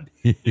 Don?"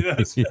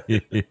 So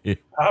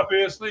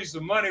obviously,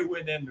 some money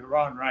went into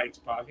Ron Wright's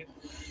pocket.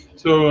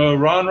 So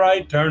Ron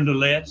Wright turned to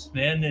Les,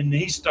 man, and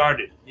he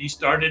started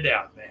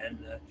out, man.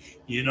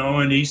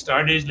 And he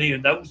started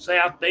leaving those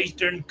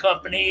Southeastern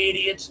Company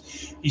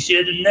idiots. He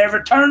said,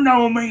 "Never turned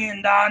on me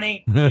and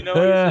Donnie." He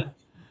said,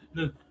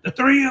 the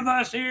three of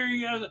us here,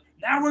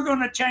 now we're going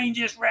to change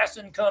this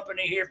wrestling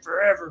company here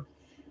forever.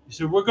 He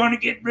said, we're going to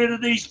get rid of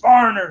these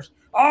foreigners.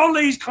 All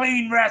these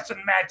clean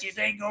wrestling matches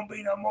ain't going to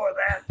be no more of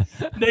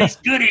that. These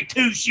goody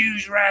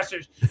two-shoes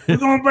wrestlers. We're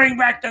going to bring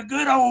back the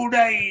good old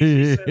days.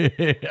 He said,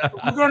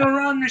 we're going to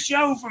run the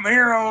show from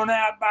here on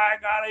out, by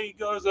golly. He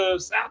goes,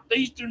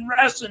 Southeastern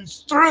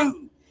wrestling's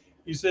through.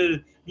 He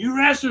said, you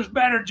wrestlers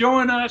better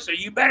join us, or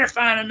you better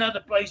find another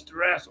place to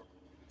wrestle.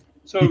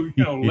 So,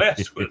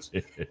 Les was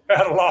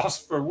at a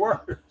loss for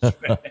words,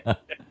 man.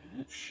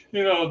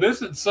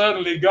 This had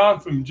suddenly gone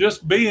from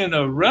just being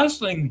a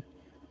wrestling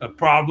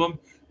problem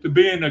to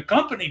being a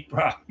company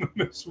problem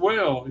as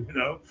well.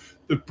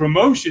 The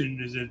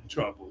promotion is in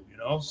trouble.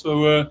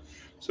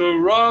 So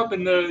Rob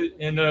and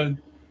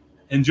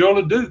Joe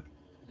Leduc,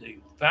 they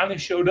finally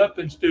showed up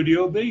in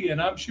Studio B,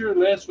 and I'm sure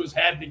Les was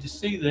happy to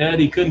see that.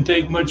 He couldn't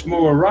take much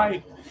more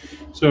right.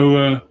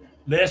 So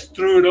Les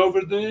threw it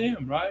over to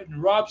him, right?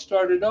 And Rob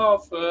started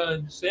off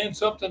saying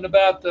something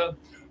about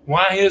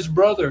why his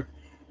brother.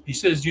 He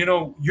says,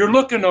 you're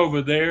looking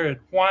over there at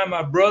why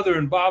my brother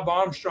and Bob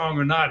Armstrong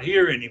are not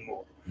here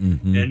anymore.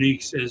 Mm-hmm. And he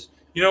says,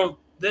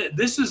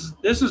 this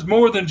is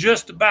more than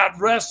just about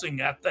wrestling,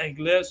 I think,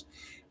 Les.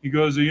 He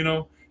goes,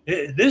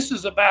 this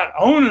is about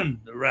owning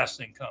the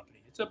wrestling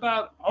company. It's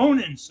about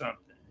owning something.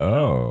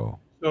 Oh.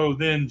 So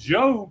then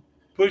Joe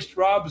pushed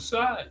Rob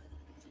aside.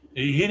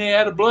 He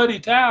had a bloody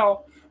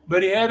towel,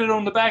 but he had it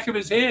on the back of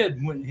his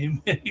head. When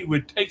he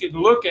would take it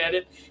and look at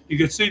it, you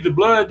could see the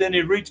blood. Then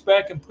he'd reach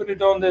back and put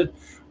it on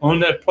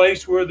that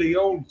place where the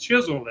old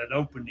chisel had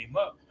opened him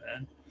up,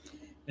 man.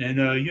 And,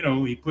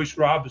 he pushed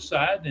Rob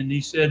aside, and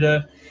he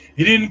said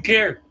he didn't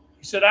care.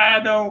 He said, I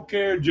don't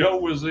care. Joe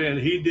was in.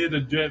 He did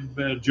a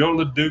Joe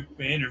Leduc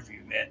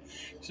interview, man.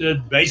 He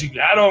said,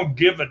 basically, I don't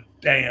give a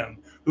damn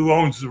who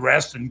owns the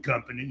wrestling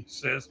company. He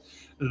says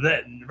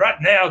that right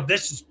now,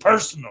 this is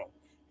personal.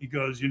 He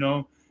goes,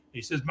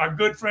 he says, my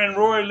good friend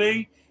Roy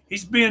Lee,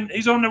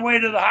 he's on the way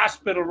to the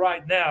hospital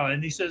right now.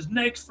 And he says,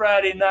 next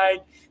Friday night,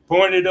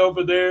 pointed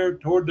over there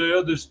toward the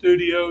other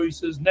studio. He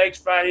says,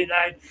 next Friday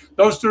night,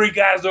 those three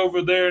guys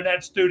over there in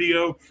that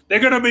studio, they're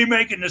going to be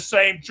making the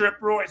same trip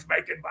Roy's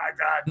making, by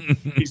God.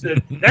 He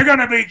said, they're going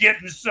to be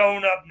getting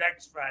sewn up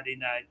next Friday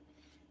night.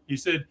 He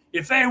said,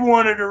 if they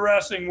wanted a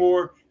wrestling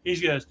war, he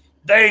says,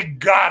 they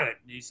got it.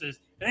 He says,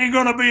 it ain't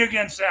going to be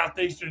against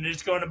Southeastern.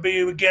 It's going to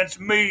be against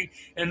me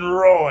and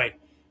Roy.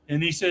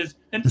 And he says,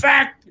 in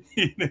fact,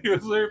 he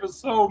was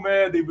so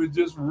mad he was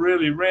just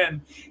really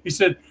ranting. He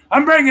said,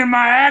 I'm bringing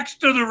my axe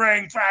to the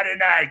ring Friday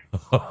night.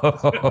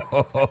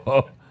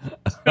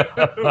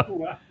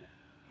 Wow.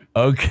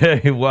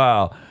 Okay,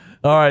 wow.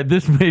 All right,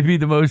 this may be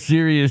the most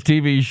serious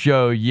TV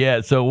show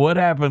yet. So what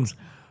happens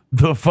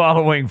the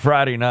following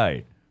Friday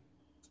night?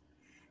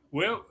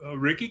 Well,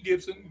 Ricky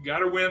Gibson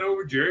got a win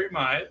over Jerry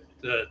Myatt.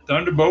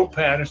 Thunderbolt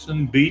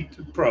Patterson beat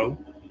the pro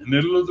in the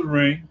middle of the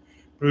ring,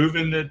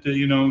 proving that,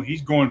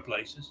 he's going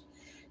places.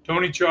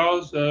 Tony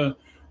Charles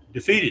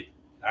defeated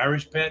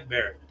Irish Pat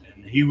Barrett,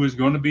 and he was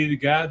going to be the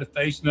guy to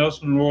face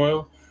Nelson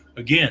Royal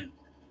again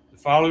the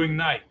following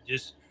night.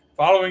 Just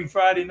following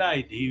Friday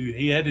night,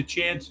 he had a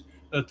chance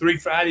 3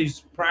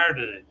 Fridays prior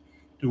to that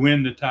to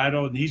win the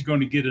title, and he's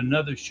going to get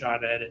another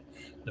shot at it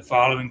the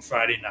following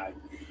Friday night.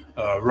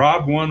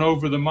 Rob won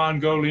over the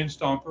Mongolian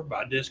Stomper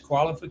by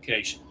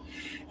disqualification.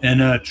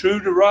 And true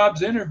to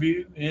Rob's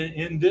interview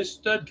in this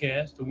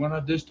studcast, the one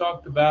I just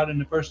talked about in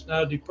the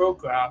personality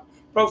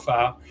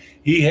profile,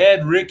 he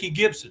had Ricky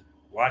Gibson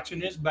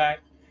watching his back,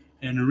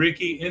 and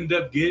Ricky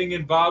ended up getting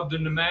involved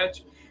in the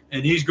match,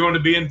 and he's going to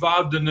be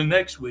involved in the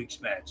next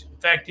week's match. In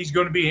fact, he's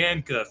going to be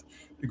handcuffed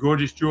to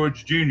Gorgeous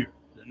George Jr.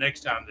 the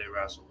next time they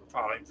wrestle, the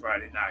following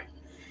Friday night.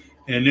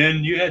 And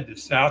then you had the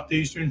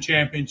Southeastern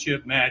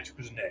Championship match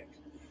was next.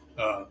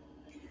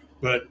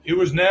 But it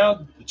was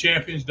now the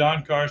champions,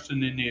 Don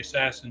Carson and the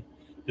Assassin,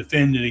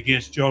 defending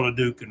against Joe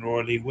Leduc and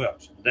Roy Lee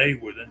Welch. They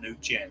were the new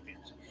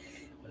champions.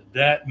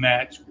 That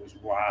match was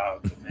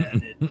wild,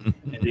 man.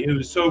 It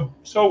was so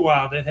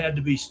wild it had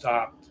to be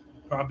stopped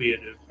probably at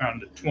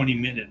around the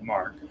 20-minute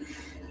mark.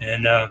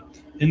 And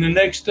in the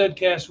next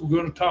studcast, we're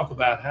going to talk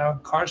about how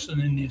Carson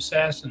and the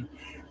Assassin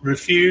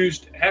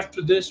refused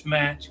after this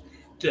match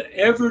to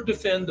ever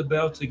defend the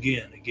belts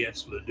again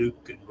against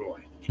Leduc and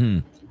Roy.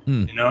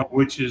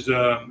 Which is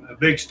a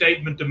big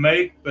statement to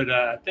make, but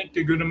I think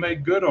they're going to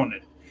make good on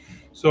it.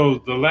 So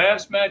the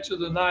last match of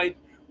the night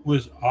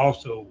was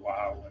also a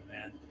wild one,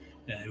 man.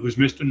 And it was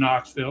Mr.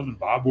 Knoxville and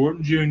Bob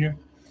Orton Jr.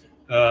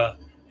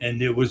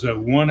 And it was a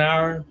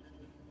 1-hour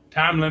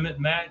time limit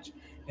match,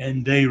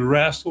 and they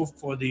wrestled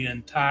for the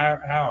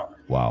entire hour.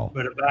 Wow.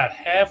 But about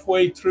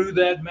halfway through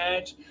that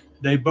match,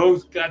 they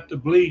both got to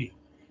bleeding.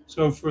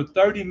 So for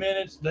 30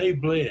 minutes, they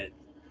bled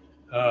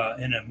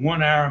in a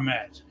 1-hour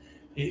match.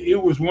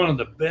 It was one of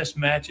the best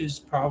matches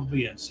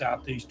probably in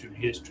Southeastern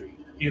history.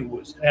 It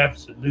was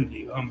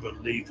absolutely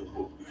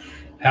unbelievable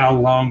how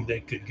long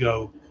they could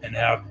go and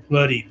how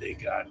bloody they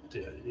got.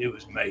 It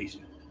was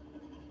amazing.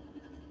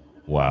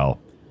 Wow.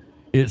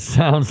 It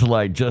sounds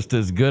like just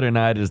as good a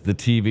night as the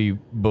TV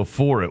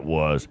before it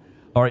was.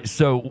 All right,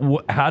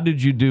 so how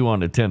did you do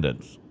on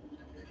attendance?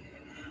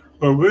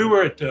 Well, we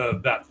were at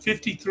about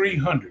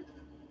 5,300.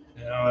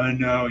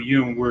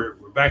 We're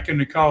back in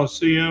the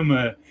Coliseum,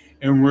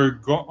 and we're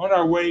on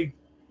our way.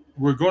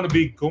 We're going to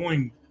be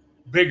going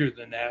bigger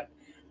than that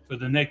for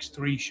the next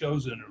 3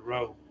 shows in a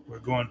row. We're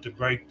going to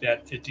break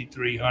that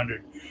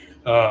 5,300.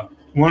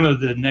 One of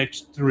the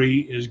next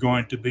 3 is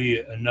going to be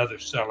another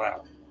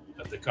sellout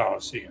of the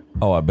Coliseum.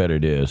 Oh, I bet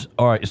it is.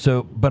 All right,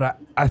 but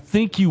I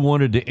think you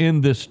wanted to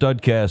end this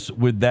studcast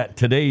with that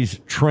today's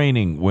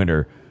training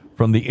winner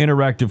from the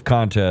interactive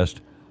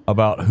contest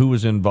about who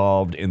was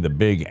involved in the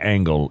big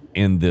angle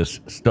in this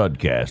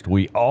studcast.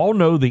 We all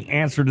know the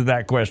answer to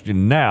that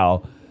question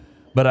now,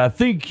 but I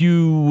think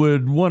you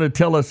would want to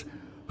tell us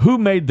who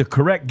made the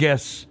correct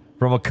guess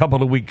from a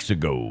couple of weeks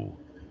ago.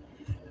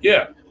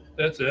 Yeah,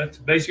 that's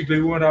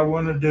basically what I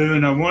want to do,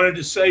 and I wanted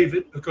to save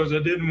it because I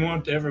didn't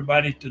want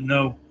everybody to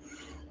know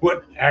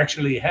what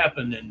actually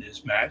happened in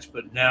this match.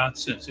 But now,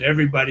 since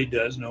everybody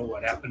does know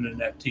what happened in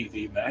that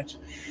TV match,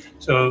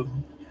 so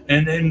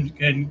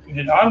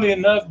and oddly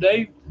enough,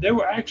 there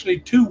were actually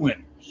 2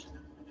 winners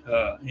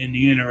in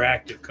the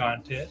interactive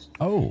contest.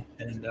 Oh,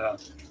 and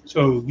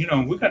so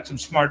we got some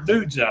smart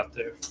dudes out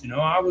there.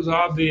 I was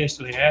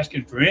obviously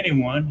asking for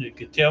anyone that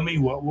could tell me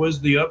what was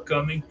the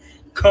upcoming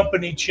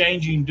company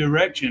changing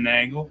direction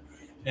angle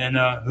and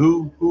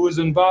who was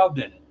involved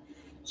in it.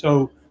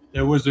 So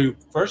there was a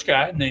first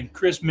guy named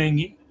Chris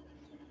Mingy,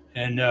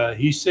 and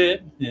he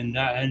said, and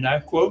I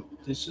quote,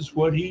 this is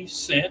what he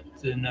sent,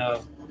 and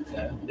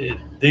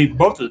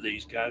both of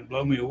these guys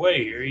blow me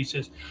away here. He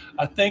says,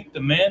 I think the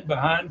man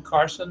behind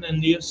Carson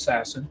and the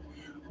Assassin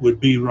would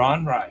be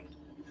Ron Wright.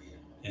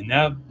 And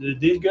now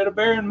you got to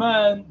bear in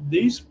mind,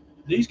 these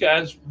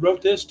guys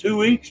wrote this 2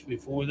 weeks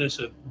before this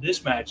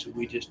match that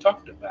we just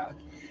talked about.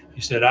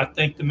 He said, I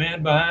think the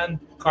man behind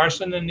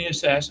Carson and the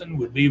Assassin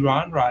would be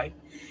Ron Wright.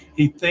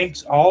 He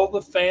thinks all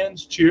the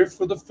fans cheer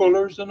for the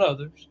Fullers and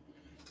others.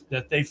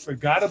 that they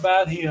forgot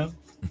about him,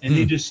 and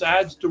he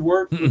decides to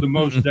work for the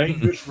most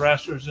dangerous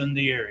wrestlers in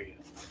the area.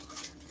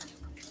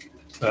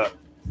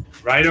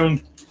 Right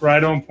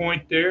on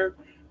point there.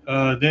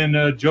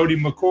 Then Jody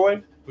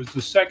McCoy was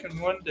the second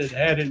one that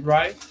had it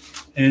right.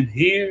 And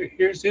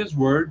here's his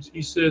words.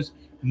 He says,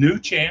 new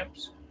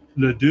champs,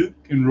 Leduc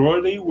and Roy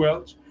Lee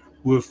Welch,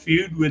 will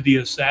feud with the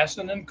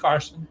Assassin and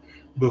Carson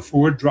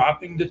before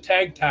dropping the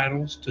tag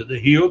titles to the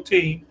heel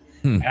team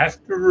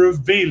after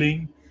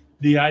revealing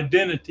the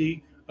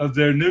identity of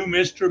their new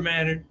mystery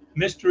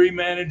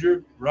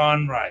manager,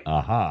 Ron Wright.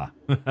 Aha.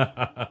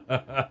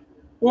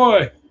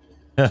 Boy,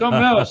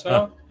 something else,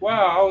 huh?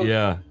 Wow.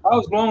 I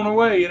was blown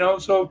away,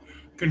 So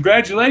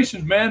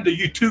congratulations, man, to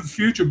you two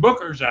future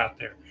bookers out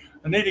there.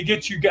 I need to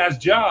get you guys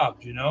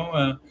jobs,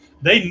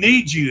 They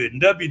need you in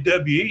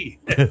WWE.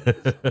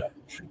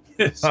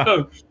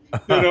 So,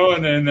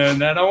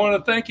 and I want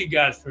to thank you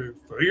guys for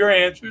your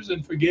answers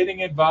and for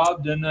getting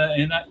involved. And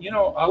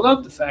I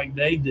love the fact,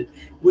 Dave, that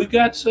we've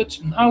got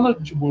such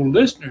knowledgeable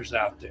listeners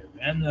out there,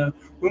 man.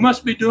 We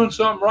must be doing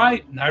something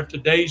right in our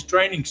today's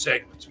training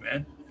segments,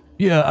 man.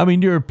 Yeah, I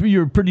mean, you're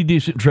a pretty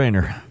decent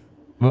trainer.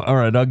 Well, all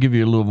right, I'll give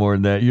you a little more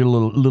than that. You're a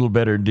little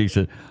better and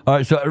decent. All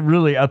right, so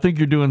really, I think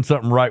you're doing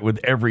something right with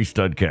every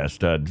Studcast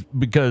stud,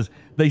 because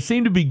they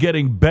seem to be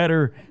getting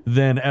better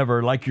than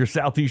ever, like your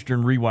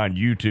Southeastern Rewind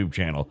YouTube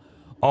channel.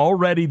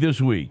 Already this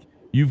week,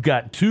 you've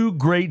got 2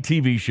 great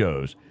TV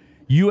shows,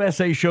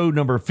 USA Show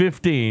number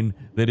 15,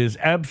 that is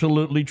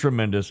absolutely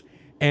tremendous,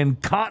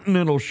 and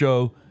Continental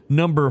Show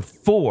number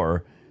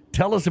 4.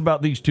 Tell us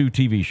about these 2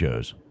 TV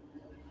shows.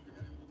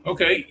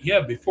 Okay,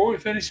 before we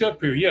finish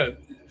up here,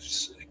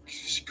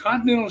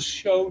 Continental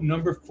Show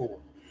number 4.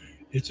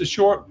 It's a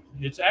short one.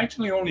 It's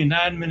actually only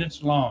 9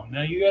 minutes long.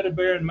 Now, you got to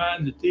bear in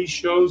mind that these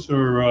shows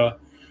are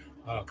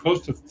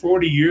close to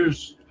 40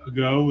 years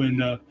ago,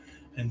 and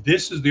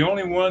this is the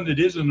only one that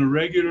isn't a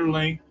regular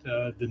length.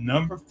 The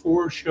number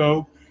 4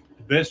 show,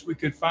 the best we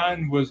could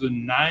find was a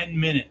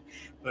 9-minute.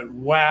 But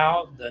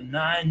wow, the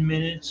 9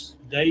 minutes,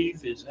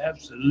 Dave, is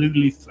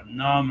absolutely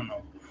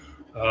phenomenal.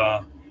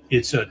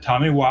 It's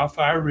Tommy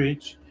Wildfire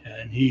Rich,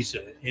 and he's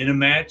in a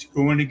match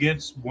going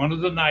against one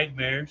of the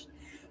Nightmares.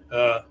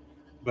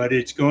 But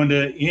it's going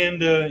to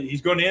end.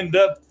 He's going to end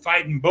up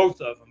fighting both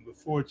of them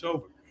before it's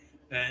over.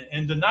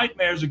 And the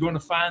Nightmares are going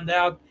to find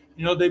out.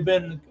 They've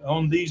been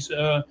on these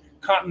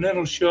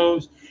Continental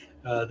shows.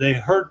 They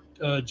hurt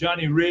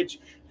Johnny Rich,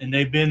 and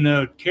they've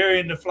been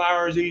carrying the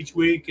flowers each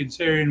week and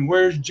saying,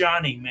 "Where's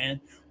Johnny, man?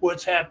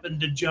 What's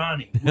happened to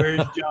Johnny?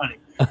 Where's Johnny?"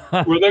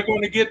 Well, they're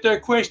going to get their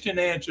question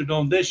answered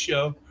on this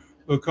show,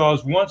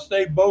 because once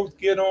they both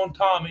get on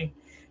Tommy,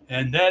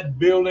 and that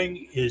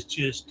building is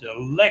just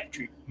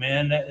electric,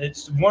 man.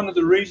 It's one of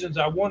the reasons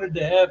I wanted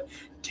to have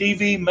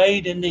TV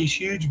made in these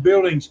huge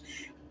buildings.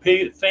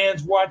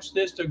 Fans watch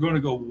this, they're going to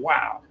go,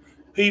 wow.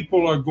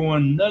 People are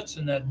going nuts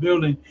in that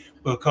building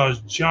because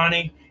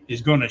Johnny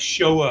is going to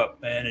show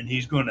up, man, and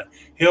he's going to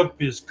help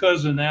his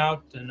cousin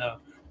out. And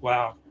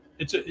wow,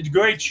 it's a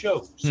great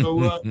show.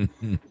 So,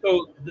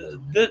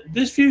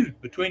 this feud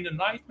between the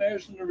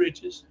Nightmares and the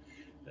Riches,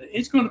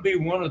 it's going to be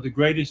one of the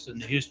greatest in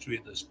the history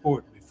of the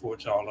sport before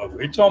it's all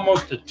over. It's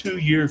almost a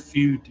 2-year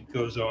feud that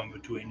goes on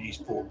between these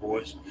 4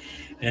 boys.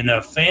 And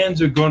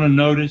fans are going to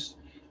notice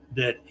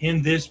that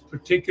in this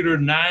particular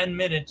 9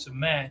 minutes of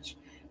match,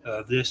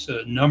 this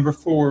number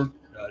 4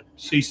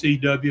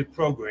 CCW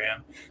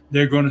program,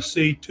 they're going to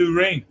see 2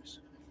 rings,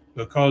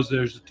 because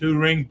there's a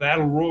 2-ring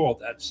battle royal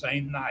that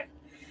same night.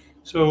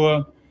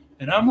 So,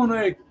 and I'm going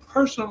to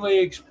personally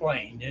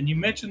explain, and you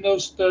mentioned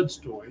those stud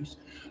stories.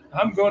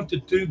 I'm going to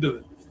do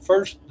the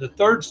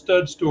third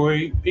stud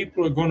story.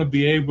 People are going to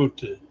be able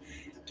to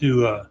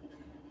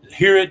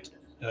hear it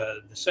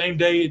the same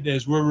day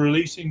as we're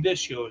releasing this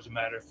show, as a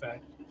matter of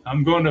fact.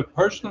 I'm going to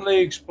personally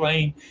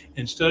explain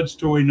in stud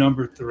story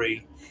number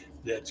 3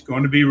 that's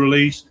going to be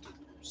released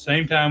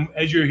same time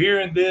as you're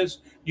hearing this.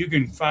 You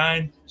can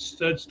find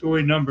stud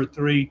story number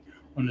 3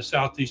 on the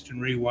Southeastern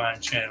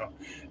Rewind channel,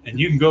 and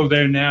you can go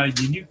there now and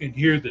you can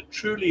hear the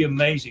truly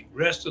amazing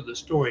rest of the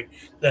story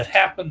that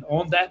happened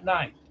on that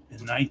night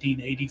in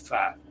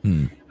 1985.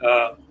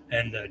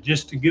 And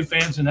just to give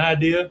fans an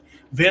idea,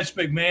 Vince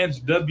McMahon's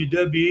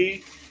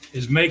WWE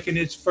is making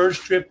its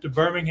first trip to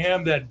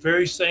Birmingham that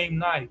very same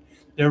night.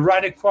 They're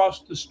right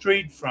across the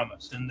street from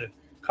us in the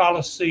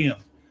Coliseum.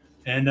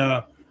 And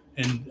I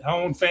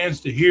want fans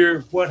to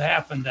hear what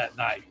happened that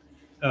night.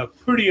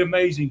 Pretty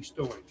amazing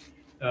story.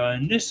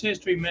 And this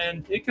history,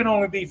 man, it can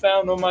only be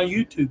found on my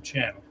YouTube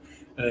channel.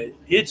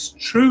 It's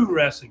true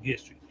wrestling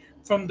history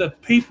from the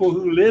people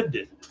who lived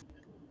it.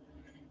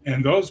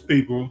 And those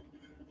people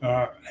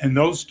and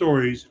those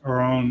stories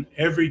are on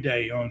every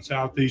day on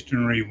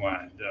Southeastern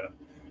Rewind.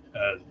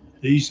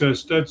 These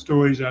stud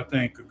stories, I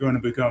think, are going to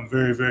become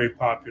very, very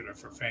popular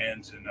for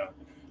fans, and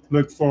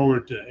look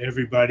forward to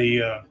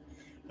everybody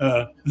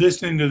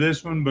listening to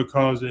this one,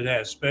 because it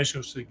has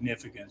special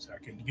significance. I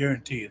can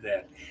guarantee you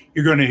that.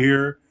 You're going to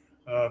hear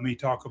me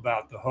talk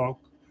about the Hulk,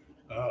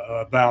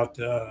 about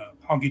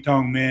Honky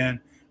Tonk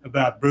Man,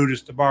 about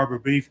Brutus the Barber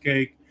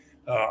Beefcake,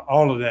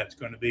 All of that's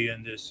going to be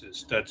in this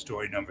stud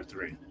story number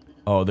 3.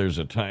 Oh, there's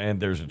a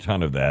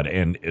ton of that,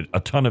 and a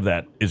ton of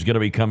that is going to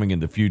be coming in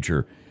the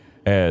future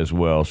as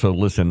well. So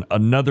listen,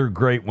 another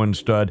great one,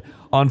 Stud.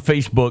 On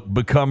Facebook,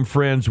 become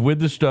friends with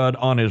the Stud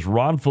on his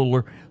Ron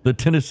Fuller, the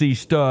Tennessee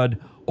Stud,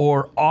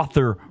 or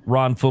author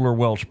Ron Fuller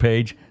Welch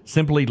page.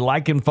 Simply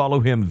like and follow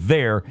him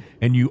there,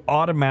 and you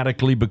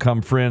automatically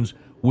become friends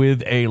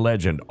with a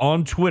legend.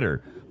 On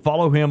Twitter,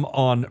 follow him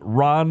on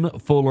Ron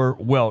Fuller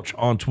Welch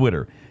on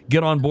Twitter.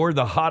 Get on board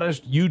the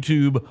hottest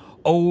YouTube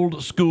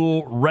old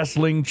school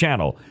wrestling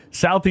channel,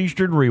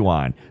 Southeastern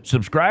Rewind.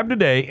 Subscribe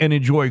today and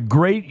enjoy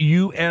great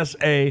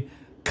USA,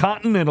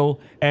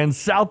 Continental, and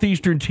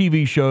Southeastern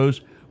TV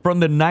shows from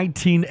the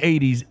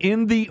 1980s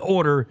in the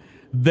order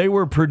they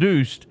were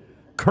produced,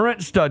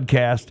 current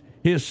Studcast,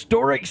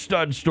 historic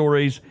stud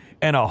stories,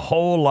 and a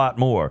whole lot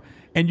more.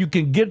 And you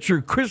can get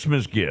your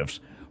Christmas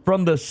gifts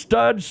from the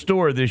Stud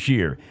Store this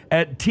year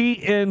at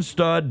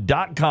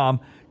tnstud.com.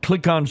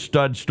 Click on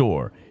Stud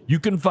Store. You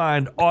can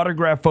find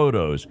autographed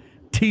photos,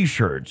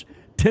 T-shirts,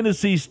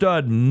 Tennessee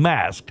Stud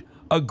mask,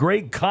 a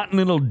great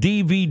Continental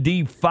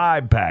DVD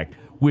 5-pack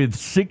with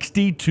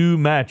 62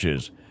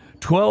 matches,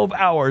 12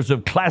 hours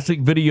of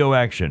classic video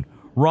action,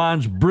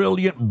 Ron's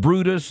brilliant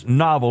Brutus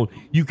novel.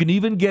 You can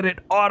even get it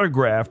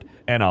autographed,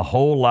 and a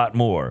whole lot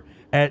more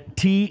at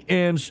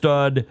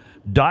tnstud.com.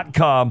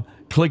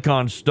 Click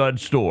on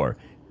Stud Store.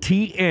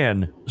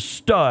 tnstud.com.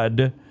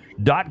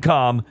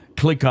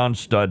 Click on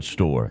Stud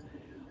Store.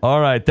 All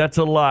right, that's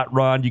a lot,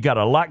 Ron. You got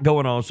a lot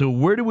going on. So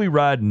where do we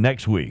ride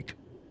next week?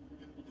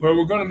 Well,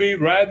 we're going to be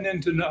riding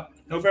into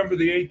November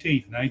the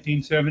 18th,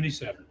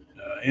 1977.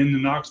 In the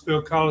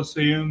Knoxville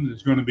Coliseum,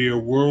 there's going to be a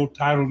world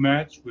title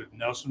match with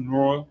Nelson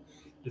Royal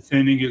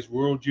defending his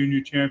World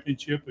Junior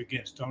Championship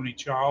against Tony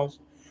Charles.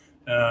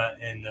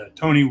 And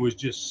Tony was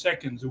just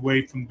seconds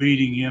away from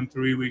beating him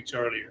 3 weeks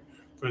earlier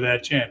for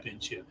that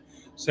championship.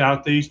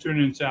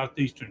 Southeastern and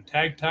Southeastern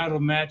tag title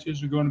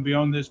matches are going to be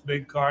on this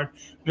big card.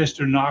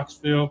 Mr.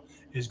 Knoxville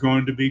is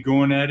going to be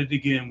going at it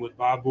again with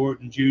Bob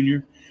Orton Jr.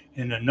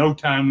 in a no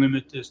time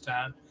limit this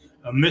time.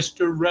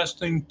 Mr.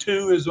 Wrestling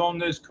 2 is on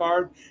this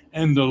card,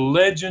 and the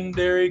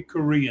legendary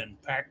Korean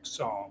Pak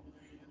Song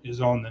is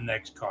on the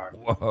next card.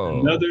 Whoa.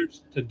 Another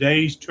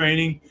today's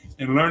training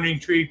and learning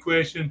tree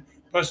question,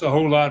 plus a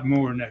whole lot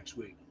more next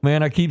week.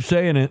 Man, I keep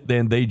saying it,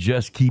 then they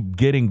just keep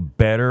getting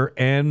better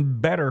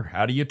and better.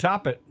 How do you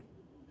top it?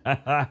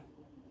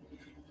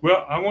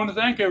 Well, I want to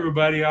thank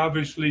everybody,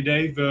 obviously,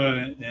 Dave,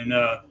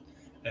 and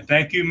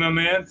thank you, my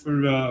man,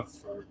 for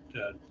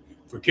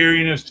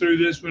carrying us through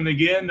this one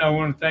again. I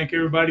want to thank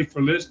everybody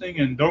for listening,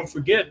 and don't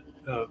forget,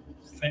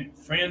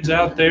 friends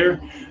out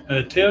there,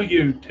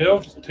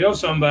 tell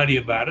somebody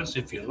about us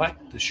if you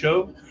like the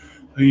show.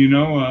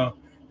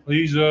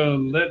 Please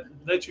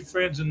let your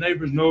friends and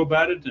neighbors know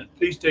about it, and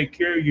please take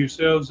care of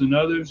yourselves and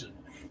others, and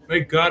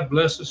may God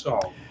bless us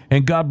all.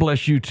 And God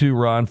bless you too,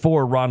 Ron.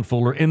 For Ron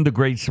Fuller in the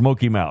Great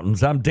Smoky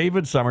Mountains, I'm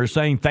David Summers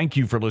saying thank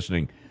you for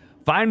listening.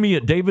 Find me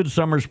at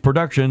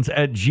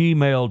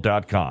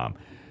davidsummersproductions@gmail.com.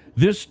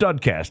 This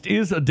Studcast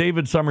is a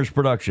David Summers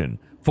production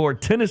for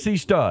Tennessee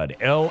Stud,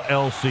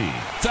 LLC.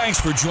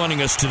 Thanks for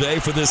joining us today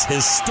for this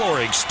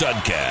historic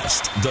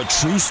Studcast. The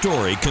true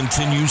story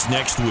continues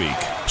next week.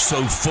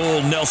 So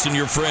full Nelson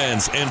your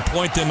friends and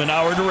point them in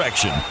our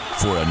direction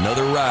for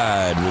another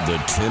ride with the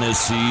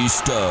Tennessee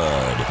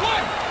Stud.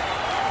 1,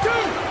 2,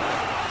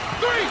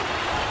 3.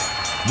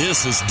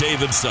 This is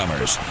David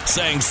Summers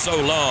saying so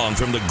long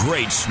from the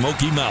Great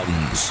Smoky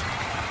Mountains.